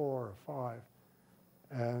 or 4 or 5.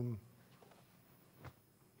 And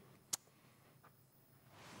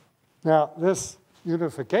now this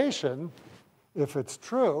unification, if it's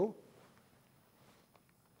true,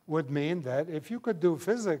 would mean that if you could do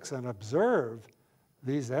physics and observe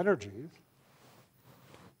these energies,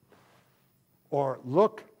 or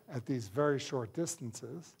look at these very short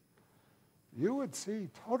distances, you would see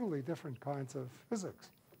totally different kinds of physics.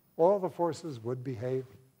 All the forces would behave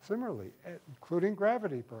similarly, including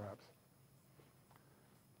gravity, perhaps.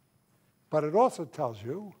 But it also tells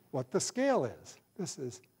you what the scale is. This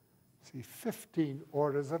is, see, 15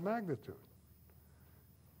 orders of magnitude.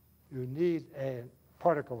 You need a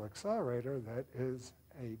particle accelerator that is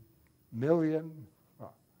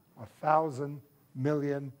 1,000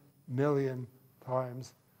 million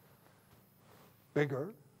times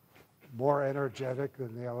bigger, more energetic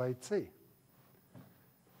than the LHC.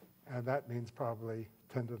 And that means probably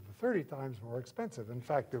 10 to the 30 times more expensive. In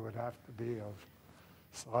fact, it would have to be of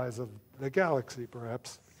size of the galaxy,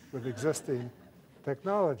 perhaps, with existing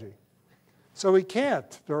technology. So we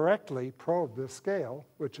can't directly probe this scale,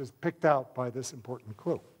 which is picked out by this important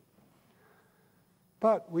clue.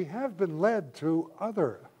 But we have been led to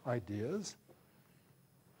other ideas.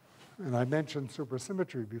 And I mentioned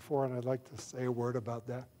supersymmetry before, and I'd like to say a word about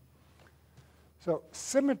that. So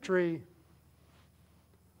symmetry,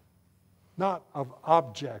 not of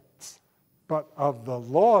objects, but of the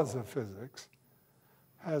laws of physics,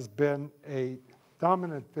 has been a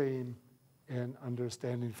dominant theme in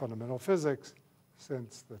understanding fundamental physics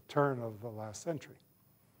since the turn of the last century,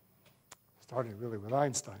 starting really with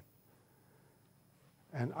Einstein.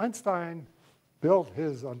 And Einstein built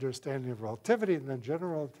his understanding of relativity and then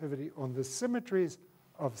general relativity on the symmetries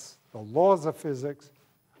of the laws of physics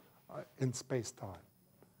in space-time.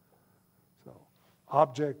 So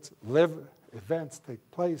objects live, events take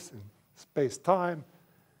place in space-time,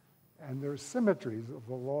 and there's symmetries of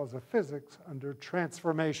the laws of physics under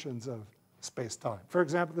transformations of space-time. For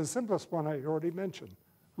example, the simplest one I already mentioned,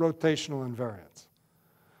 rotational invariance,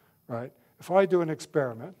 right? If I do an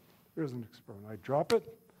experiment, here's an experiment. I drop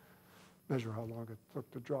it, measure how long it took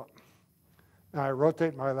to drop. Now I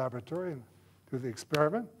rotate my laboratory and do the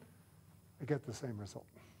experiment. I get the same result.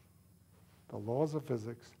 The laws of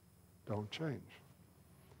physics don't change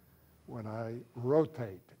when I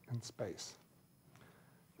rotate in space.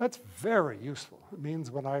 That's very useful. It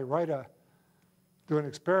means when I do an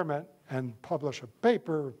experiment and publish a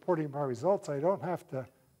paper reporting my results, I don't have to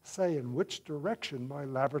say in which direction my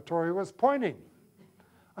laboratory was pointing.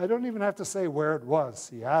 I don't even have to say where it was,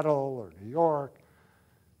 Seattle or New York.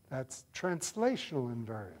 That's translational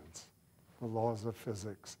invariance. The laws of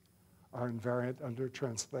physics are invariant under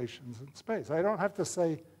translations in space. I don't have to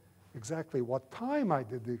say exactly what time I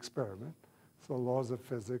did the experiment. So the laws of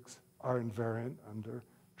physics are invariant under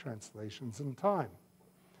translations in time.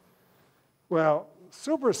 Well,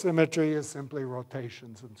 supersymmetry is simply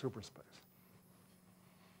rotations in superspace.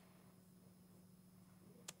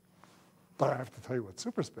 But I have to tell you what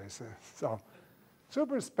superspace is. So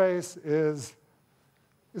superspace is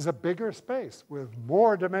a bigger space with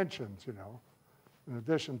more dimensions, you know. In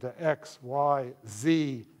addition to x, y,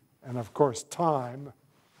 z, and of course time,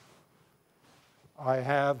 I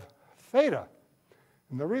have theta.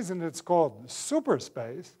 And the reason it's called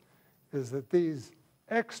superspace is that these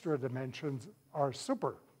extra dimensions are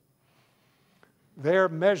super. They're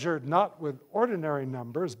measured not with ordinary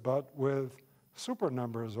numbers, but with super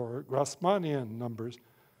numbers or Grassmannian numbers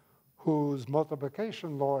whose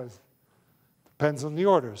multiplication law depends on the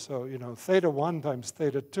order. So, you know, theta 1 times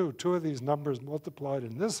theta 2, two of these numbers multiplied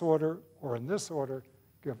in this order or in this order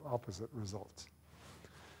give opposite results.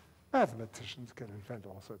 Mathematicians can invent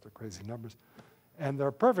all sorts of crazy numbers, and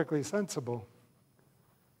they're perfectly sensible.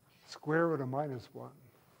 Square root of minus 1.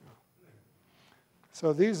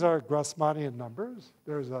 So these are Grassmannian numbers.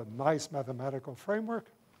 There's a nice mathematical framework.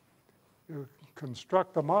 You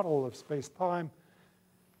construct a model of space-time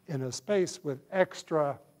in a space with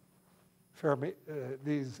extra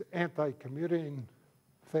these anti-commuting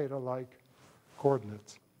theta-like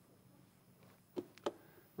coordinates.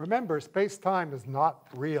 Remember, space-time is not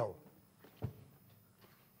real.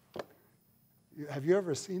 Have you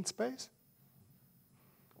ever seen space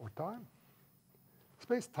or time?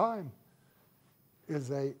 Space-time is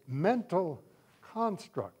a mental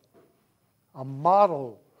construct, a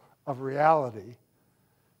model of reality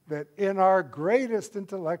that in our greatest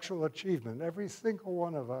intellectual achievement, every single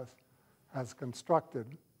one of us has constructed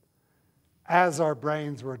as our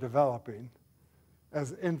brains were developing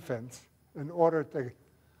as infants in order to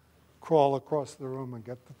crawl across the room and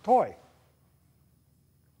get the toy.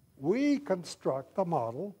 We construct the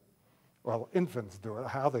model. Well, infants do it.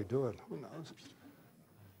 How they do it, who knows?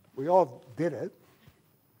 We all did it.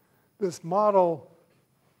 This model,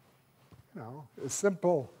 is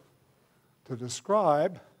simple to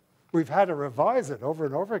describe. We've had to revise it over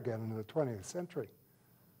and over again in the 20th century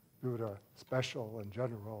due to special and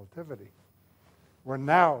general relativity.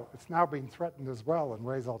 It's now being threatened as well in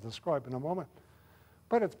ways I'll describe in a moment.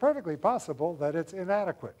 But it's perfectly possible that it's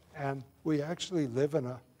inadequate, and we actually live in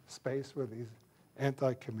a space with these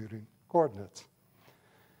anti-commuting coordinates.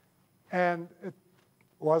 And it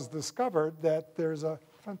was discovered that there's a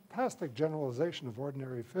fantastic generalization of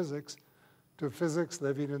ordinary physics to physics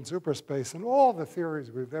living in superspace, and all the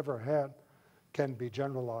theories we've ever had can be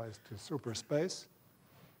generalized to superspace.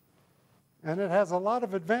 And it has a lot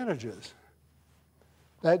of advantages.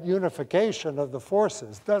 That unification of the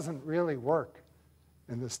forces doesn't really work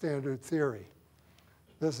in the standard theory.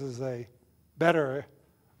 This is a better,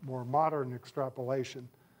 more modern extrapolation.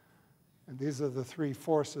 And these are the three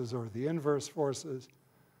forces, or the inverse forces,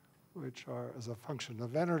 which are as a function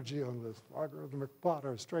of energy on this logarithmic plot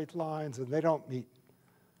are straight lines, and they don't meet.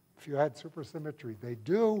 If you had supersymmetry, they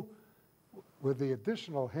do, with the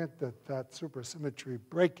additional hint that that supersymmetry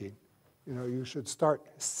breaking, you should start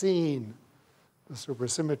seeing the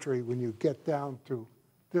supersymmetry when you get down to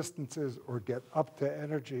distances or get up to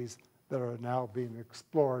energies that are now being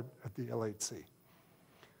explored at the LHC.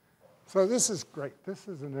 So this is great. This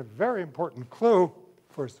is a very important clue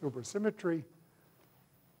for supersymmetry,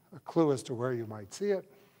 a clue as to where you might see it,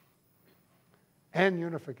 and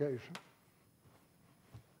unification,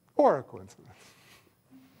 or a coincidence.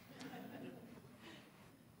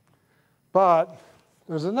 But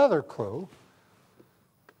there's another clue.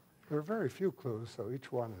 There are very few clues, so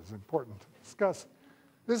each one is important to discuss.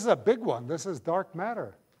 This is a big one. This is dark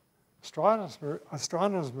matter.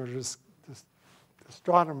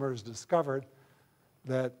 Astronomers discovered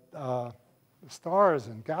that stars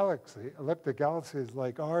and elliptic galaxies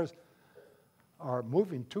like ours, are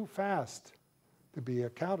moving too fast to be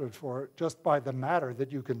accounted for just by the matter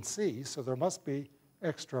that you can see. So there must be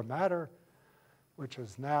extra matter, which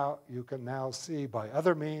is you can now see by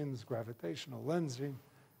other means, gravitational lensing.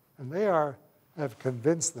 And they have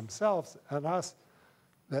convinced themselves and us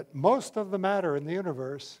that most of the matter in the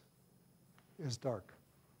universe is dark.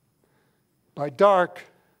 By dark,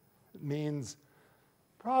 it means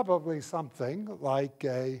probably something like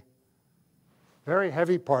a very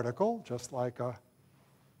heavy particle, just like a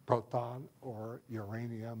proton or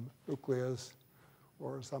uranium nucleus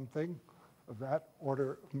or something of that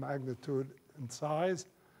order of magnitude and size,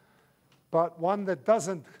 but one that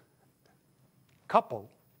doesn't couple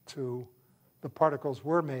to the particles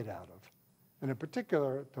we're made out of, and in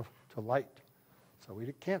particular to light. So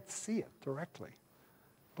we can't see it directly.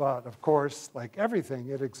 But of course, like everything,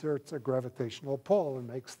 it exerts a gravitational pull and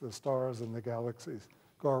makes the stars and the galaxies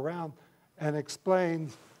go around, and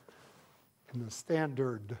explains in the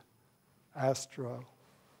standard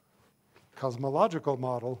astro-cosmological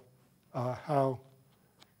model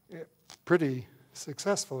pretty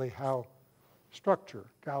successfully how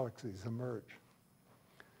galaxies emerge.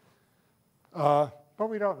 But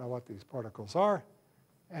we don't know what these particles are.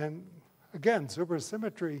 And again,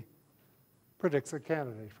 supersymmetry predicts a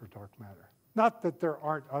candidate for dark matter. Not that there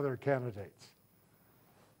aren't other candidates.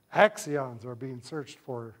 Axions are being searched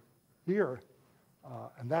for here,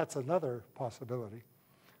 and that's another possibility.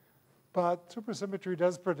 But supersymmetry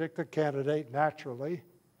does predict a candidate naturally,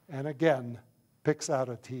 and again, picks out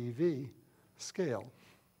a TV scale.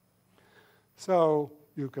 So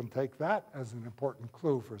you can take that as an important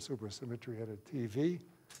clue for supersymmetry at a TV,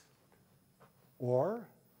 or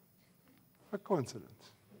a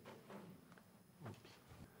coincidence.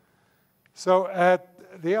 So at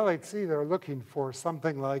the LHC, they're looking for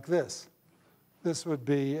something like this. This would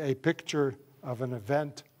be a picture of an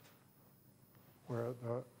event where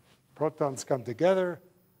the protons come together,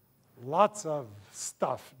 lots of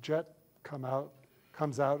stuff,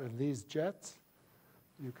 comes out in these jets.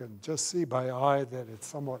 You can just see by eye that it's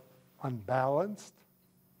somewhat unbalanced.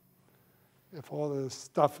 If all this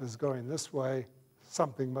stuff is going this way,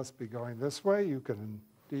 something must be going this way. You can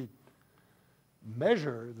indeed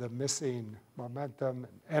measure the missing momentum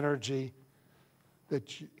and energy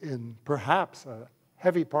that in perhaps a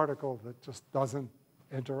heavy particle that just doesn't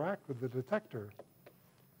interact with the detector.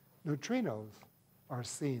 Neutrinos are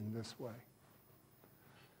seen this way.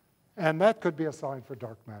 And that could be a sign for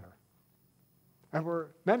dark matter. And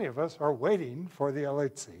many of us are waiting for the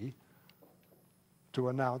LHC to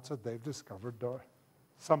announce that they've discovered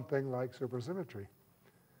something like supersymmetry.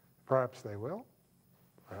 Perhaps they will,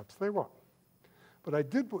 perhaps they won't. But I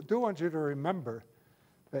do want you to remember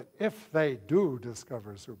that if they do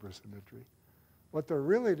discover supersymmetry, what they're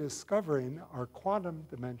really discovering are quantum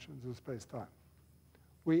dimensions of space-time.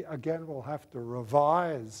 We, again, will have to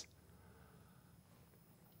revise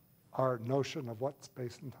our notion of what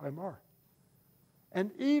space and time are.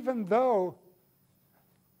 And even though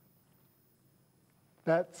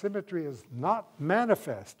that symmetry is not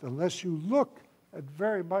manifest unless you look at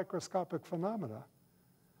very microscopic phenomena,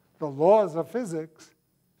 the laws of physics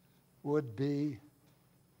would be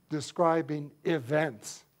describing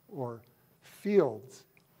events or fields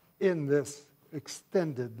in this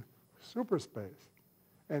extended superspace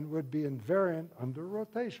and would be invariant under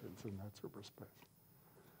rotations in that superspace.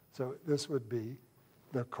 So this would be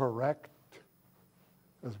the correct,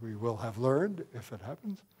 as we will have learned if it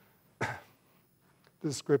happens,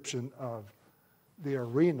 description of the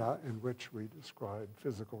arena in which we describe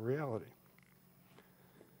physical reality.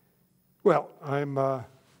 Well, I'm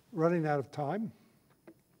running out of time.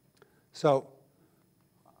 So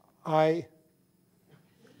I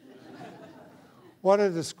want to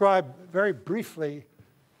describe very briefly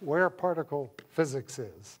where particle physics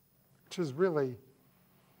is, which is really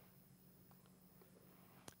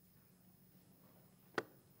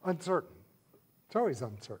uncertain. It's always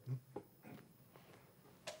uncertain.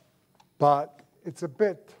 But it's a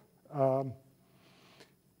bit,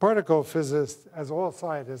 particle physicists, as all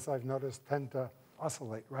scientists I've noticed, tend to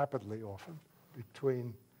oscillate rapidly often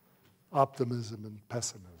between optimism and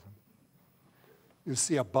pessimism. You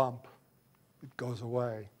see a bump, it goes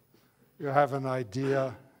away. You have an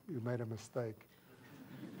idea, you made a mistake.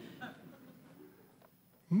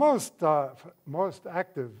 Most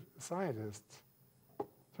active scientists,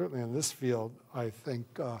 certainly in this field, I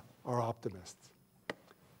think, are optimists.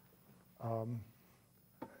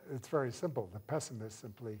 It's very simple. The pessimists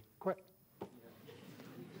simply quit.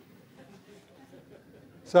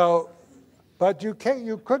 So, but you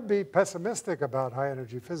could be pessimistic about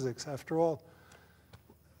high-energy physics. After all,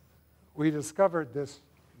 we discovered this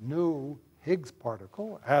new Higgs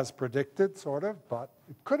particle, as predicted, sort of, but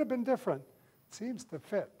it could have been different. It seems to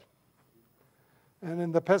fit. And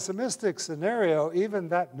in the pessimistic scenario, even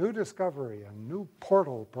that new discovery, a new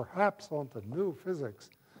portal, perhaps onto new physics,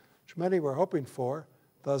 which many were hoping for,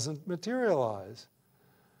 doesn't materialize.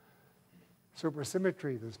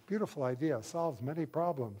 Supersymmetry, this beautiful idea, solves many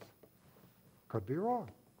problems. Could be wrong,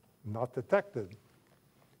 not detected.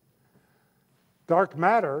 Dark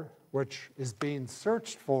matter, which is being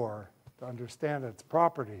searched for to understand its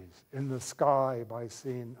properties, in the sky by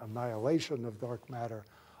seeing annihilation of dark matter,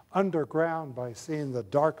 underground by seeing the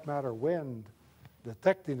dark matter wind,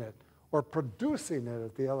 detecting it, or producing it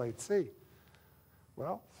at the LHC.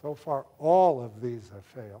 Well, so far, all of these have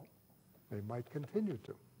failed. They might continue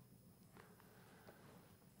to.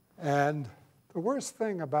 And the worst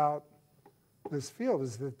thing about this field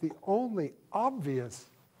is that the only obvious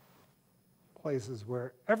places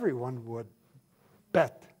where everyone would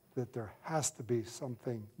bet that there has to be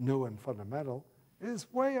something new and fundamental is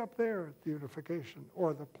way up there at the unification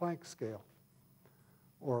or the Planck scale,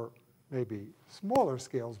 or maybe smaller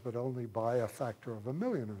scales, but only by a factor of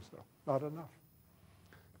 1,000,000 or so, not enough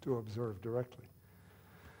to observe directly.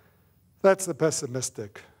 That's the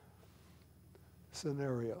pessimistic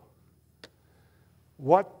scenario.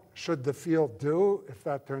 What should the field do if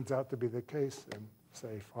that turns out to be the case in,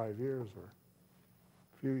 say, 5 years or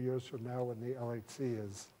a few years from now when the LHC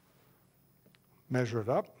is measured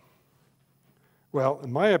up? Well,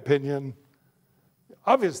 in my opinion, the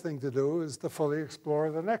obvious thing to do is to fully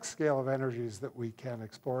explore the next scale of energies that we can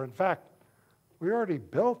explore. In fact, we already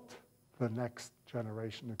built the next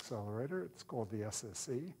generation accelerator. It's called the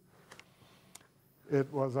SSE.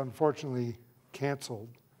 It was unfortunately canceled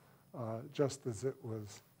just as it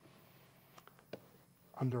was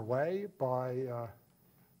underway by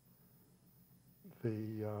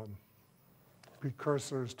the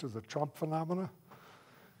precursors to the Trump phenomena.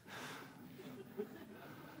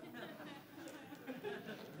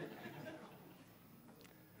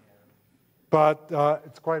 But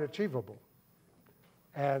it's quite achievable.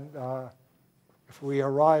 And if we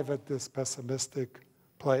arrive at this pessimistic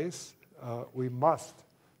place, we must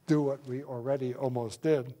do what we already almost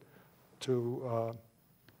did to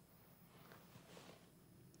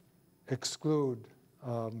exclude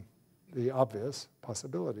the obvious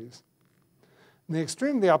possibilities. In the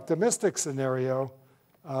extremely optimistic scenario,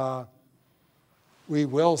 we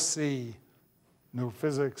will see new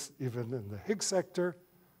physics even in the Higgs sector.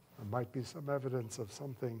 There might be some evidence of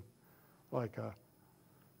something like a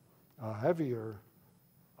heavier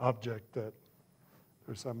object that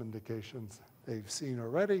there's some indications they've seen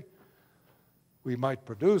already. We might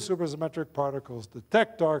produce supersymmetric particles,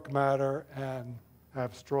 detect dark matter, and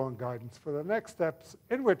have strong guidance for the next steps,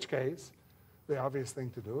 in which case the obvious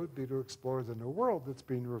thing to do would be to explore the new world that's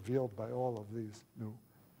being revealed by all of these new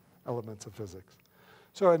elements of physics.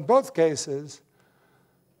 So in both cases,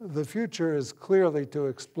 the future is clearly to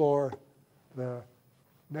explore the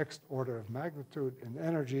next order of magnitude in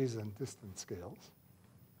energies and distance scales.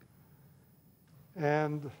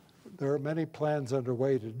 And there are many plans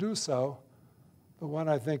underway to do so. The one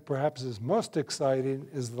I think perhaps is most exciting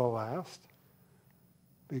is the last,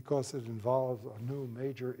 because it involves a new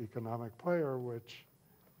major economic player which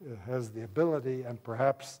has the ability and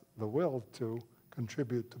perhaps the will to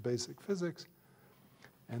contribute to basic physics.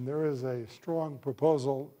 And there is a strong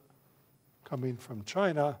proposal coming from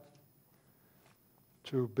China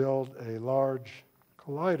to build a large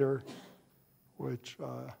collider, which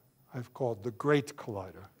I've called the Great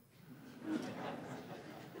Collider.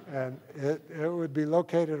 And it would be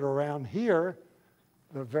located around here,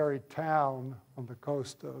 the very town on the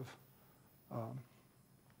coast of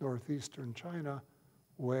northeastern China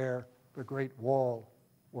where the Great Wall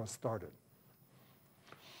was started.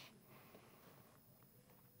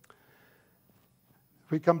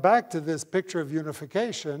 If we come back to this picture of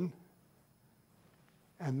unification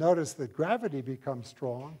and notice that gravity becomes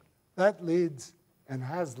strong, that leads and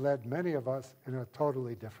has led many of us in a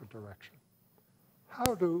totally different direction.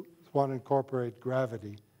 How does one incorporate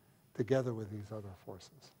gravity together with these other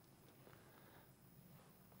forces?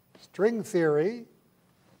 String theory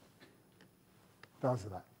does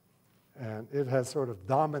that. And it has sort of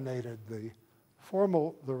dominated the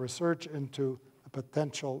research into the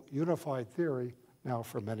potential unified theory now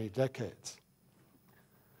for many decades.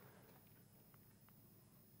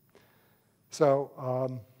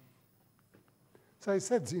 So, as I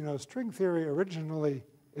said, string theory originally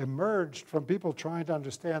emerged from people trying to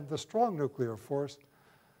understand the strong nuclear force,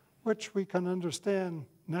 which we can understand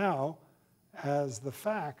now as the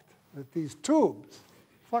fact that these tubes,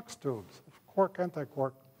 flux tubes, quark,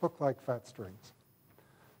 antiquark, look like fat strings.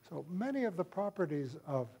 So many of the properties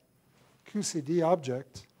of QCD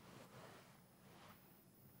objects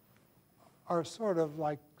are sort of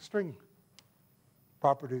like string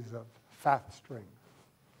properties of fat strings.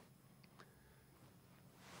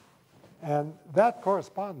 And that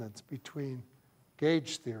correspondence between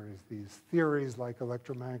gauge theories, these theories like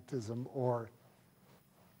electromagnetism or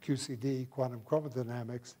QCD, quantum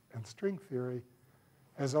chromodynamics, and string theory,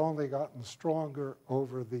 has only gotten stronger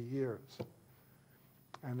over the years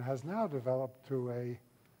and has now developed to a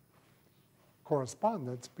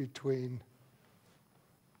correspondence between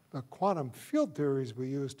the quantum field theories we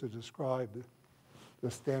use to describe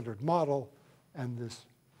the standard model and this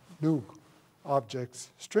new objects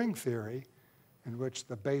string theory, in which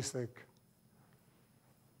the basic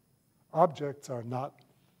objects are not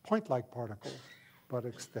point-like particles, but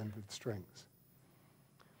extended strings.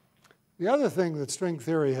 The other thing that string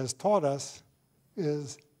theory has taught us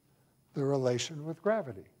is the relation with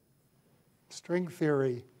gravity. String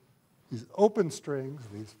theory, these open strings,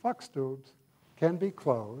 these flux tubes, can be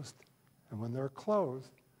closed, and when they're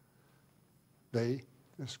closed, they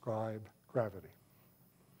describe gravity.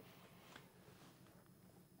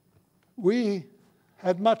 We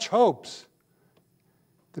had much hopes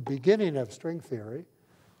at the beginning of string theory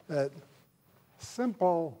that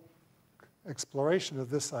simple exploration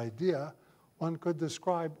of this idea, one could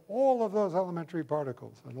describe all of those elementary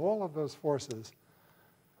particles and all of those forces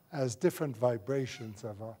as different vibrations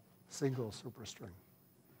of a single superstring.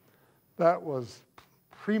 That was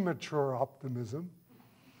premature optimism.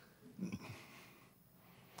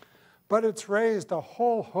 But it's raised a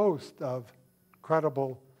whole host of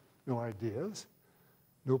credible new ideas,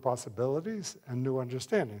 new possibilities, and new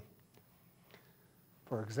understanding.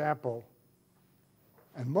 For example,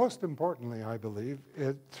 and most importantly, I believe,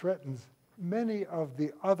 it threatens many of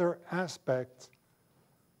the other aspects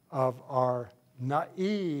of our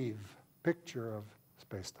naive picture of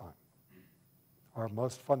space-time, our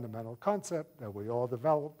most fundamental concept that we all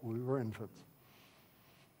developed when we were infants.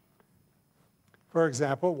 For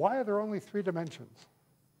example, why are there only 3 dimensions?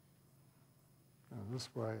 This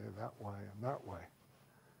way, and that way, and that way.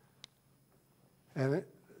 And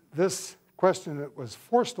this question that was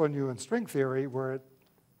forced on you in string theory, where it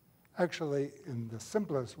actually, in the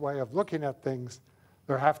simplest way of looking at things,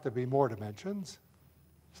 there have to be more dimensions.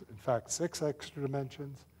 In fact, 6 extra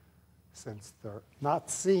dimensions. Since they're not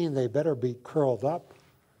seen, they better be curled up,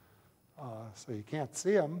 so you can't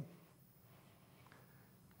see them.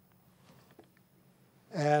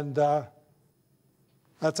 And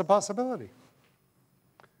that's a possibility.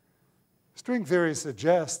 String theory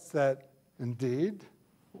suggests that, indeed,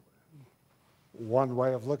 one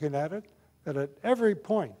way of looking at it, that at every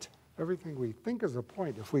point, everything we think is a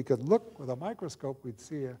point, if we could look with a microscope, we'd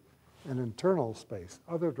see an internal space,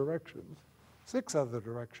 other directions, 6 other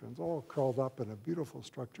directions, all curled up in a beautiful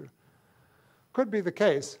structure. Could be the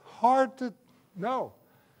case. Hard to know,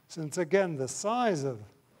 since, again, the size of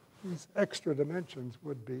these extra dimensions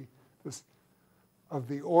would be this, of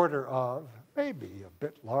the order of maybe a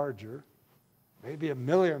bit larger, maybe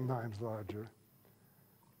 1,000,000 times larger,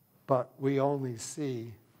 but we only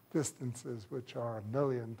see distances which are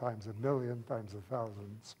 1,000,000 times 1,000,000 times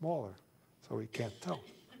 1,000 smaller, so we can't tell.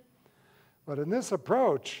 But in this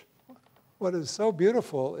approach, what is so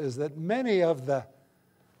beautiful is that many of the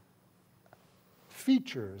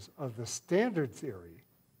features of the standard theory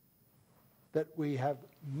that we have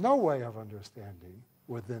no way of understanding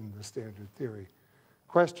within the standard theory,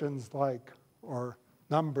 questions like, or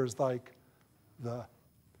numbers like the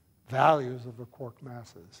values of the quark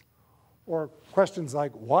masses, or questions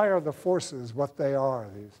like, why are the forces what they are,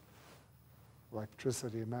 these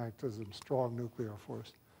electricity, magnetism, strong nuclear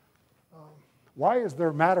force? Why is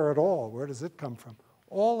there matter at all? Where does it come from?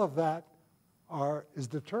 All of that is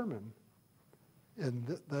determined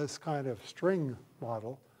in this kind of string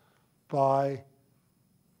model by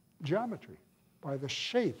geometry, by the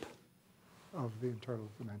shape of the internal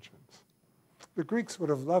dimensions. The Greeks would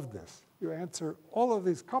have loved this. You answer all of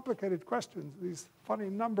these complicated questions, these funny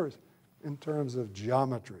numbers, in terms of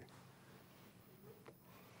geometry.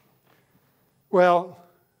 Well,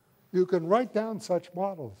 you can write down such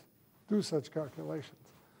models, do such calculations.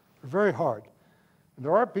 They're very hard. And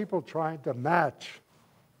there are people trying to match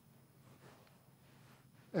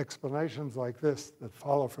explanations like this that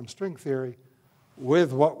follow from string theory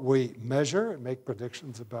with what we measure and make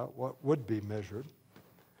predictions about what would be measured.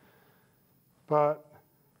 But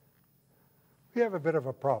we have a bit of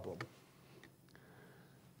a problem.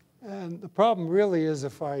 And the problem really is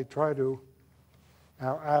if I try to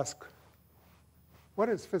now ask, what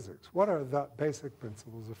is physics? What are the basic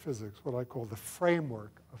principles of physics, what I call the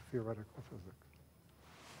framework of theoretical physics?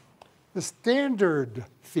 The standard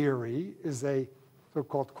theory is a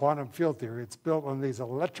so-called quantum field theory. It's built on these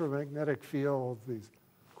electromagnetic fields, these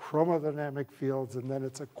chromodynamic fields, and then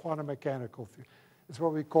it's a quantum mechanical theory. It's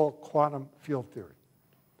what we call quantum field theory.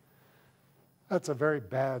 That's a very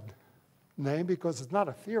bad name because it's not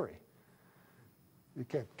a theory. You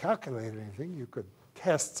can't calculate anything. You could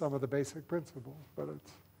test some of the basic principles, but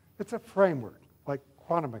it's a framework, like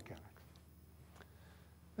quantum mechanics.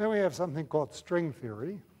 Then we have something called string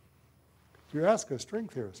theory. If you ask a string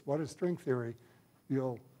theorist, what is string theory,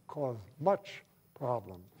 you'll cause much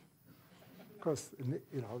problems. Because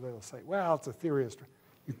they'll say, well, it's a theory of string.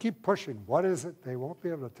 You keep pushing, what is it? They won't be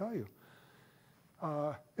able to tell you.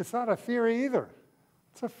 It's not a theory either.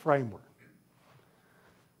 It's a framework.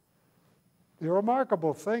 The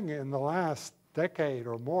remarkable thing in the last decade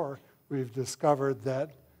or more, we've discovered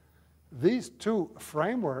that these two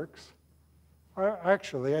frameworks are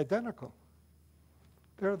actually identical.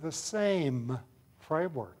 They're the same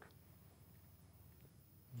framework.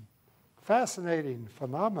 Fascinating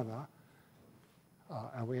phenomena,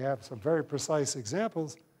 and we have some very precise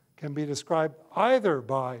examples, can be described either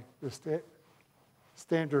by the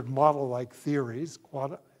standard model-like theories,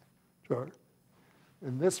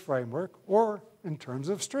 in this framework, or in terms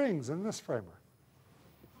of strings in this framework.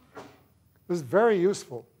 This is very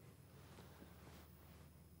useful.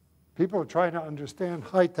 People trying to understand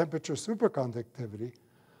high-temperature superconductivity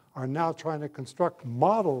are now trying to construct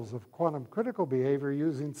models of quantum critical behavior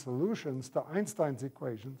using solutions to Einstein's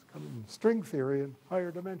equations coming in string theory in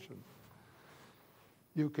higher dimensions.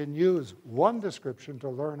 You can use one description to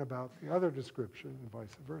learn about the other description and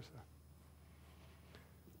vice versa.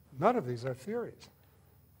 None of these are theories.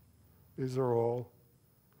 These are all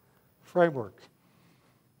frameworks.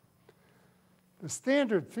 The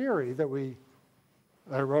standard theory that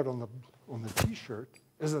I wrote on the T-shirt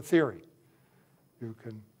is a theory. You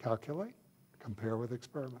can calculate, compare with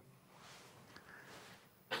experiment.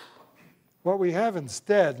 What we have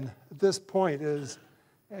instead at this point is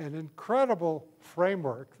an incredible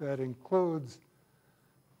framework that includes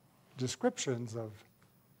descriptions of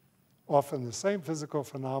often the same physical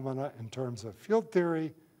phenomena in terms of field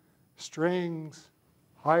theory, strings,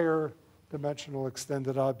 higher dimensional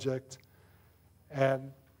extended objects,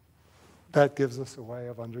 and that gives us a way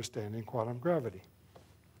of understanding quantum gravity.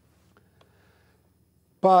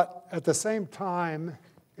 But at the same time,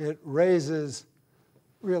 it raises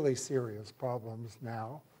really serious problems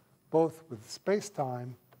now, both with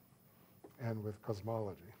space-time and with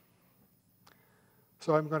cosmology.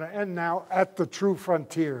 So I'm going to end now at the true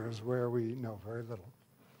frontiers, where we know very little.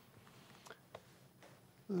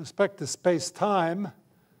 With respect to space-time,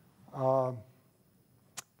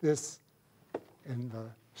 this, in the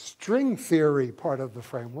string theory part of the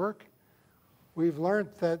framework, we've learned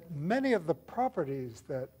that many of the properties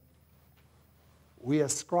that we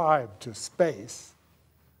ascribe to space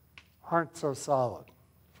aren't so solid.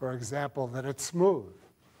 For example, that it's smooth,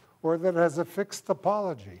 or that it has a fixed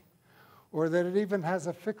topology, or that it even has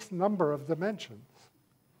a fixed number of dimensions.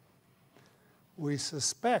 We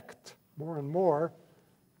suspect more and more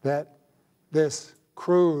that this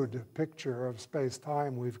crude picture of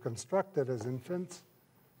space-time we've constructed as infants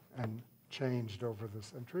and changed over the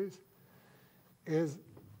centuries is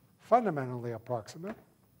fundamentally approximate.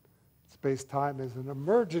 Space-time is an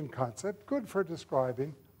emergent concept, good for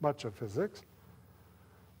describing much of physics,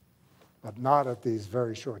 but not at these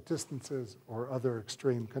very short distances or other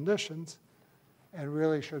extreme conditions, and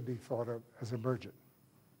really should be thought of as emergent.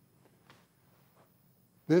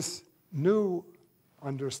 This new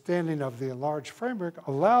understanding of the enlarged framework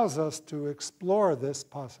allows us to explore this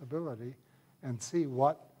possibility and see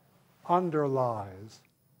what underlies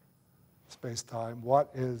space-time, what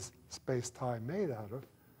is space-time made out of,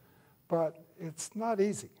 but it's not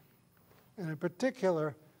easy. And in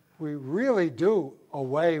particular, we really do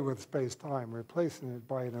away with space-time, replacing it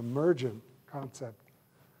by an emergent concept,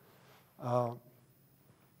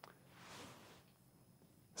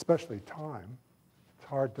 especially time. It's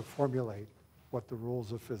hard to formulate what the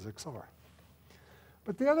rules of physics are.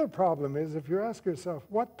 But the other problem is, if you ask yourself,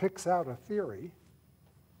 what picks out a theory?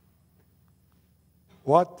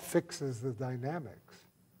 What fixes the dynamics?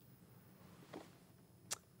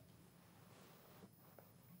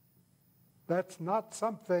 That's not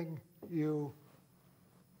something you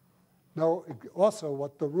know also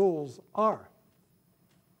what the rules are.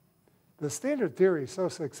 The standard theory is so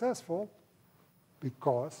successful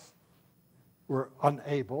because we're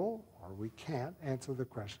unable, or we can't, answer the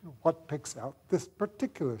question, what picks out this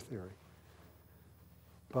particular theory?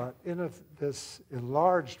 But in this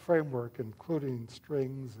enlarged framework, including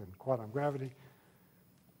strings and quantum gravity,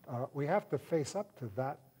 we have to face up to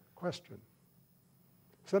that question.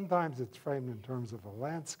 Sometimes it's framed in terms of a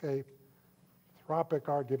landscape, anthropic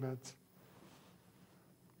arguments.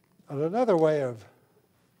 And another way of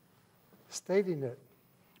stating it,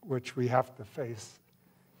 which we have to face,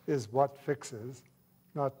 is what fixes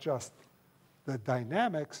not just the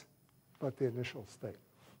dynamics, but the initial state.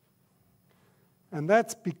 And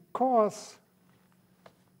that's because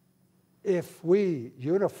if we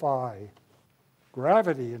unify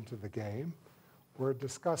gravity into the game, we're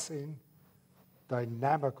discussing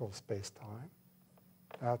dynamical space-time.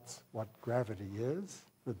 That's what gravity is,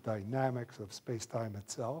 the dynamics of space-time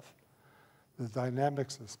itself. The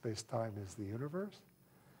dynamics of space-time is the universe.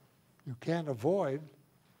 You can't avoid,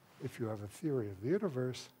 if you have a theory of the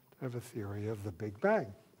universe, to have a theory of the Big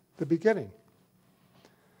Bang, the beginning.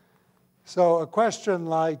 So a question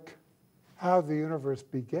like how the universe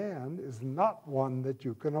began is not one that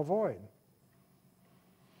you can avoid.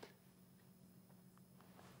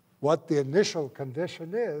 What the initial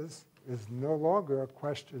condition is no longer a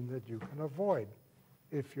question that you can avoid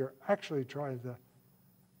if you're actually trying to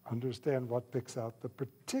understand what picks out the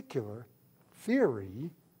particular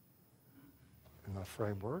theory in the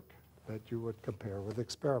framework that you would compare with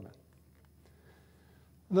experiment.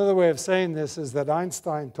 Another way of saying this is that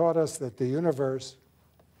Einstein taught us that the universe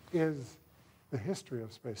is the history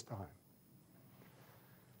of space-time,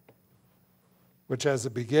 which has a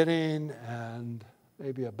beginning and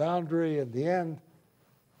maybe a boundary in the end,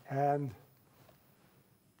 and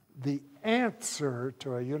the answer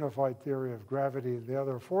to a unified theory of gravity and the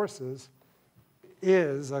other forces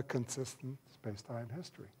is a consistent space-time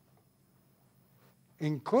history,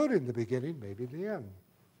 including the beginning, maybe the end.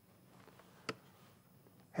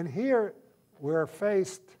 And here we're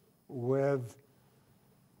faced with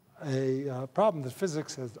a problem that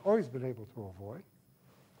physics has always been able to avoid,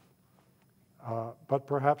 but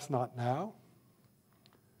perhaps not now.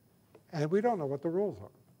 And we don't know what the rules are.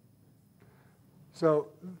 So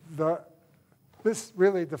this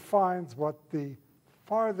really defines what the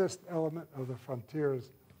farthest element of the frontiers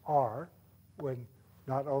are, when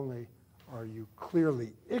not only are you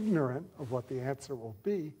clearly ignorant of what the answer will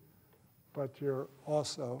be, but you're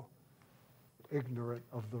also ignorant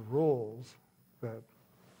of the rules that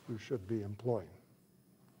you should be employing.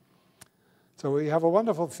 So we have a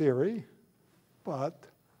wonderful theory, but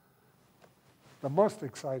the most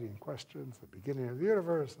exciting questions, the beginning of the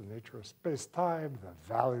universe, the nature of space-time, the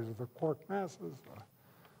values of the quark masses,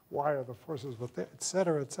 why are the forces with it, et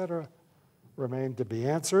cetera, remain to be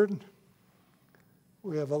answered.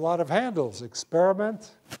 We have a lot of handles,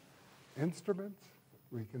 experiment, instruments,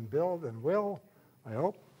 we can build and will, I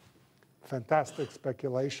hope, fantastic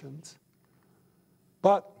speculations,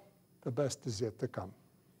 but the best is yet to come.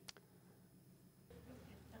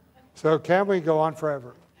 So can we go on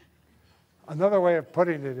forever? Another way of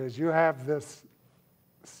putting it is you have this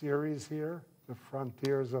series here, the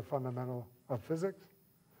frontiers of physics.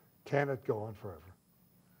 Can it go on forever?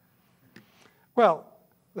 Well,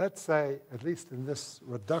 let's say, at least in this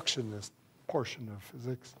reductionist portion of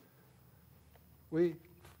physics, we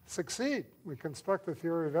succeed. We construct the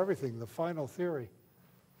theory of everything, the final theory.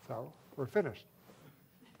 So we're finished.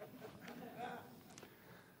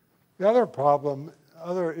 The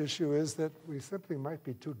other issue is that we simply might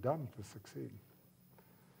be too dumb to succeed.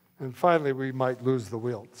 And finally, we might lose the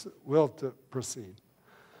will to proceed.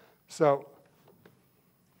 So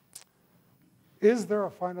is there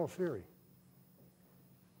a final theory?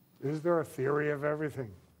 Is there a theory of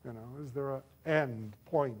everything? Is there an end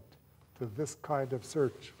point to this kind of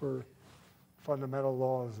search for fundamental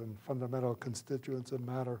laws and fundamental constituents of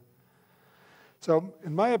matter? So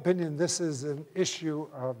in my opinion, this is an issue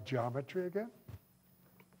of geometry again,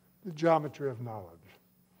 the geometry of knowledge.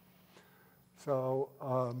 So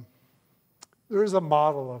there is a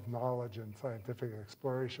model of knowledge in scientific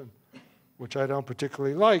exploration, which I don't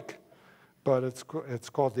particularly like, but it's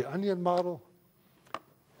called the onion model.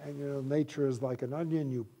 And nature is like an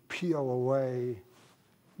onion. You peel away,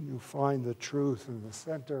 you find the truth in the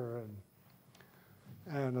center,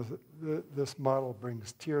 and this model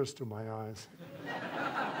brings tears to my eyes.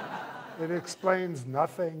 It explains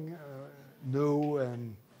nothing new,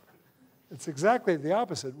 and it's exactly the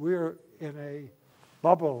opposite. We're in a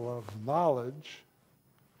bubble of knowledge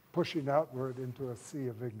pushing outward into a sea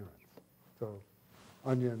of ignorance. So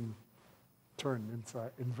onion turned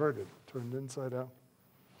inside, inverted, turned inside out.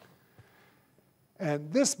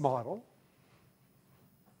 And this model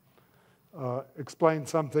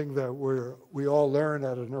explains something that we all learn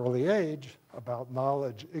at an early age about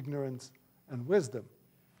knowledge, ignorance, and wisdom.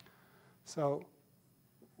 So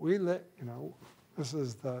this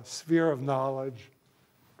is the sphere of knowledge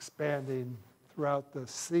expanding throughout the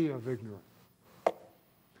sea of ignorance.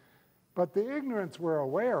 But the ignorance we're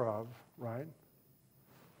aware of, right,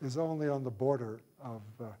 is only on the border of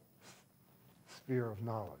the sphere of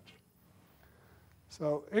knowledge.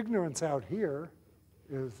 So ignorance out here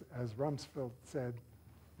is, as Rumsfeld said,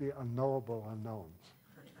 the unknowable unknowns.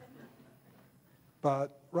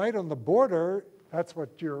 But right on the border, that's what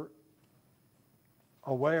you're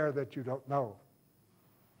aware that you don't know.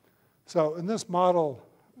 So in this model,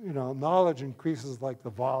 knowledge increases like the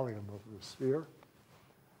volume of the sphere,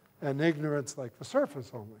 and ignorance like the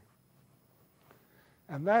surface only.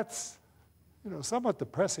 And that's, somewhat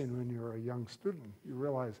depressing when you're a young student. You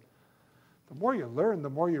realize the more you learn, the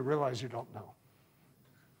more you realize you don't know.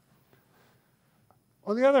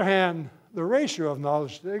 On the other hand, the ratio of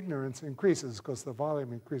knowledge to ignorance increases because the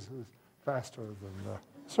volume increases faster than the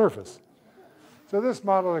surface. So this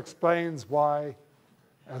model explains why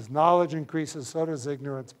as knowledge increases, so does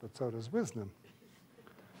ignorance, but so does wisdom.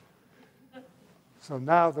 So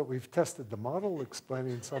now that we've tested the model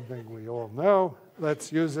explaining something we all know,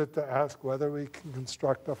 let's use it to ask whether we can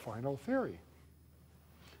construct a final theory.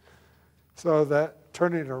 So that,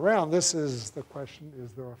 turning it around, this is the question,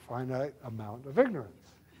 is there a finite amount of ignorance?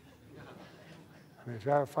 I mean, if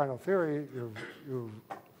you have a final theory, you've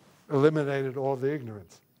eliminated all the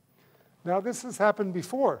ignorance. Now, this has happened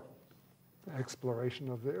before, the exploration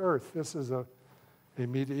of the Earth. This is a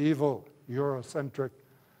medieval Eurocentric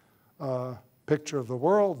picture of the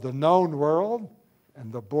world, the known world,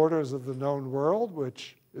 and the borders of the known world,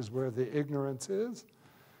 which is where the ignorance is.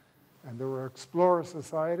 And there were explorer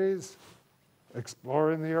societies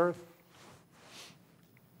exploring the Earth.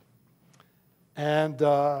 And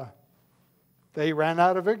they ran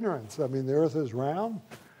out of ignorance. I mean, the Earth is round.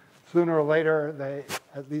 Sooner or later, they,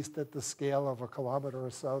 at least at the scale of a kilometer or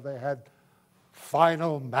so, they had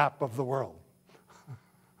final map of the world.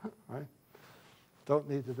 Right? Don't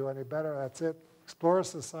need to do any better. That's it. Explorer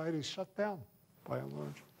society shut down, by and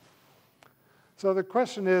large. So the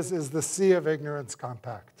question is the sea of ignorance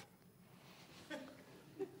compact?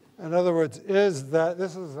 In other words, this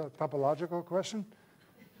is a topological question.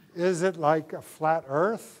 Is it like a flat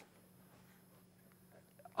Earth?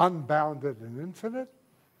 unbounded and infinite?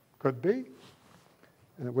 Could be.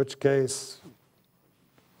 In which case,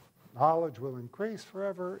 knowledge will increase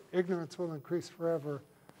forever, ignorance will increase forever,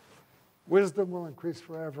 wisdom will increase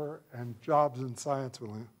forever, and jobs in science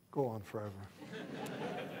will go on forever.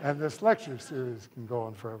 And this lecture series can go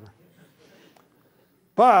on forever.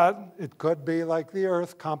 But it could be like the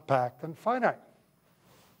Earth, compact and finite.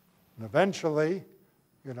 And eventually,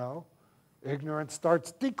 you know, ignorance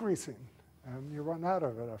starts decreasing, and you run out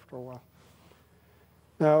of it after a while.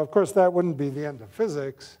 Now, of course, that wouldn't be the end of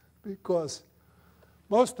physics, because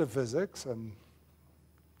most of physics and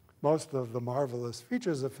most of the marvelous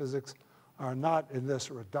features of physics are not in this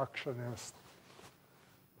reductionist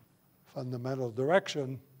fundamental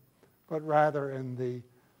direction, but rather in the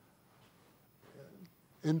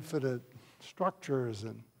infinite structures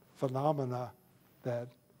and phenomena that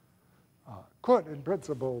could, in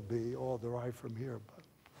principle, be all derived from here.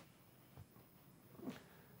 But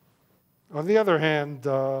on the other hand,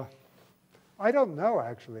 I don't know,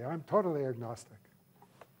 actually. I'm totally agnostic.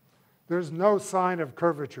 There's no sign of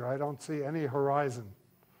curvature. I don't see any horizon.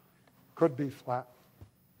 Could be flat.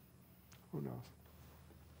 Who knows?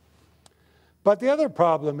 But the other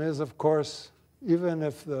problem is, of course, even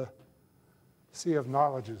if the sea of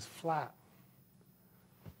knowledge is flat,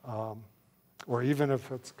 or even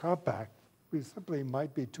if it's compact, we simply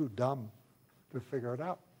might be too dumb to figure it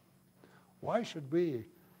out. Why should we,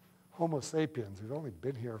 Homo sapiens, who've only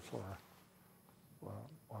been here for, well,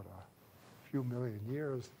 what, a few million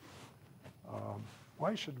years,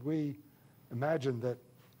 why should we imagine that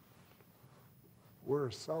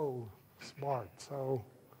we're so smart, so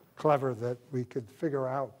clever that we could figure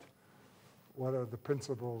out what are the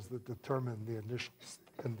principles that determine the initial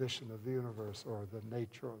condition of the universe or the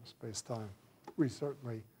nature of space-time? We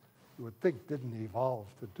certainly, you would think, didn't evolve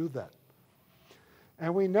to do that.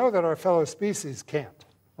 And we know that our fellow species can't,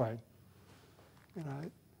 right? You know,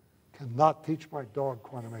 I cannot teach my dog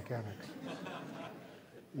quantum mechanics.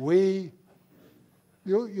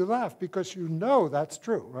 You laugh because you know that's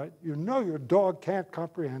true, right? You know your dog can't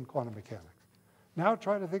comprehend quantum mechanics. Now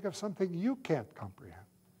try to think of something you can't comprehend.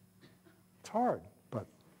 It's hard, but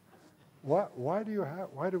why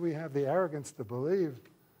do we have the arrogance to believe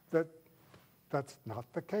that that's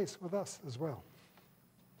not the case with us as well?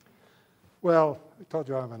 Well, I told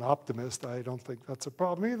you I'm an optimist. I don't think that's a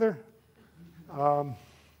problem either.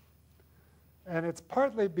 And it's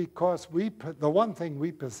partly because the one thing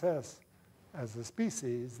we possess as a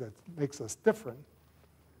species that makes us different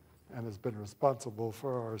and has been responsible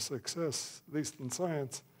for our success, at least in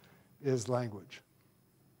science, is language.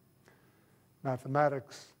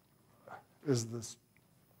 Mathematics is the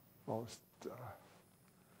most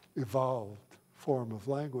evolved form of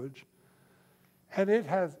language, and it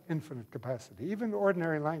has infinite capacity, even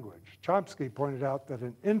ordinary language. Chomsky pointed out that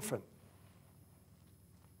an infant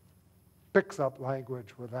picks up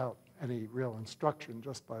language without any real instruction,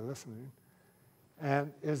 just by listening,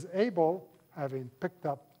 and is able, having picked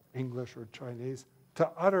up English or Chinese, to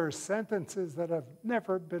utter sentences that have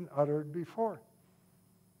never been uttered before.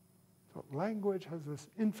 So language has this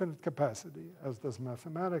infinite capacity, as does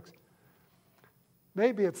mathematics.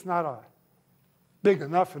 Maybe it's not a big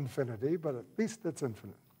enough infinity, but at least it's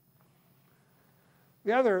infinite.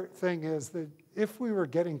 The other thing is that if we were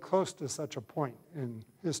getting close to such a point in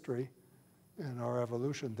history, in our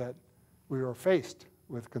evolution, that we were faced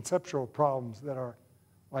with conceptual problems that are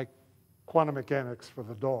like quantum mechanics for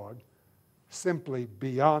the dog, simply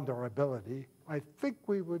beyond our ability, I think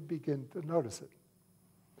we would begin to notice it.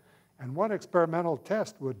 And one experimental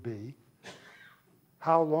test would be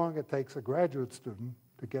how long it takes a graduate student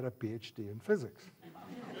to get a PhD in physics.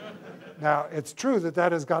 Now, it's true that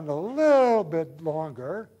that has gotten a little bit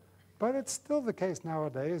longer, but it's still the case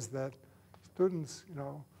nowadays that students, you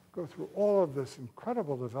know, go through all of this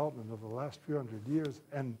incredible development over the last few hundred years,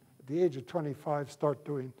 and at the age of 25 start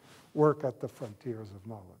doing work at the frontiers of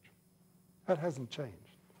knowledge. That hasn't changed.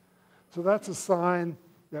 So that's a sign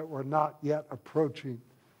that we're not yet approaching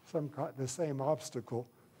the same obstacle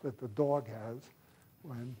that the dog has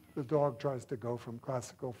when the dog tries to go from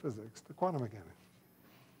classical physics to quantum mechanics.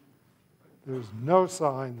 There's no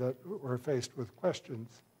sign that we're faced with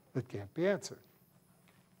questions that can't be answered.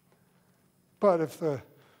 But if the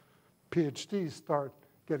PhDs start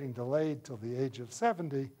getting delayed till the age of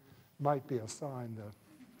 70, might be a sign that.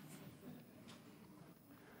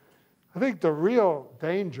 I think the real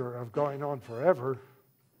danger of going on forever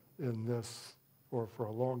in this, or for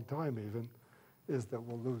a long time even, is that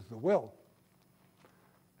we'll lose the will.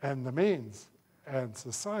 And the means, and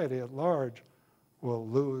society at large will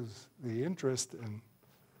lose the interest in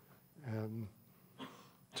and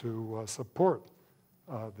to support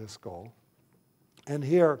this goal. And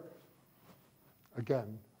here,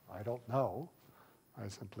 again, I don't know. I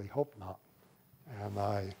simply hope not. And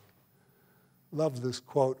I love this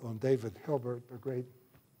quote on David Hilbert, the great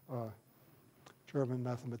German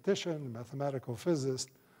mathematician, mathematical physicist.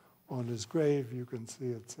 On his grave, you can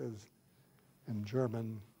see it says in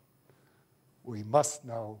German, "We must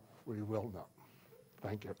know, we will know."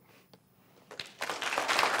 Thank you.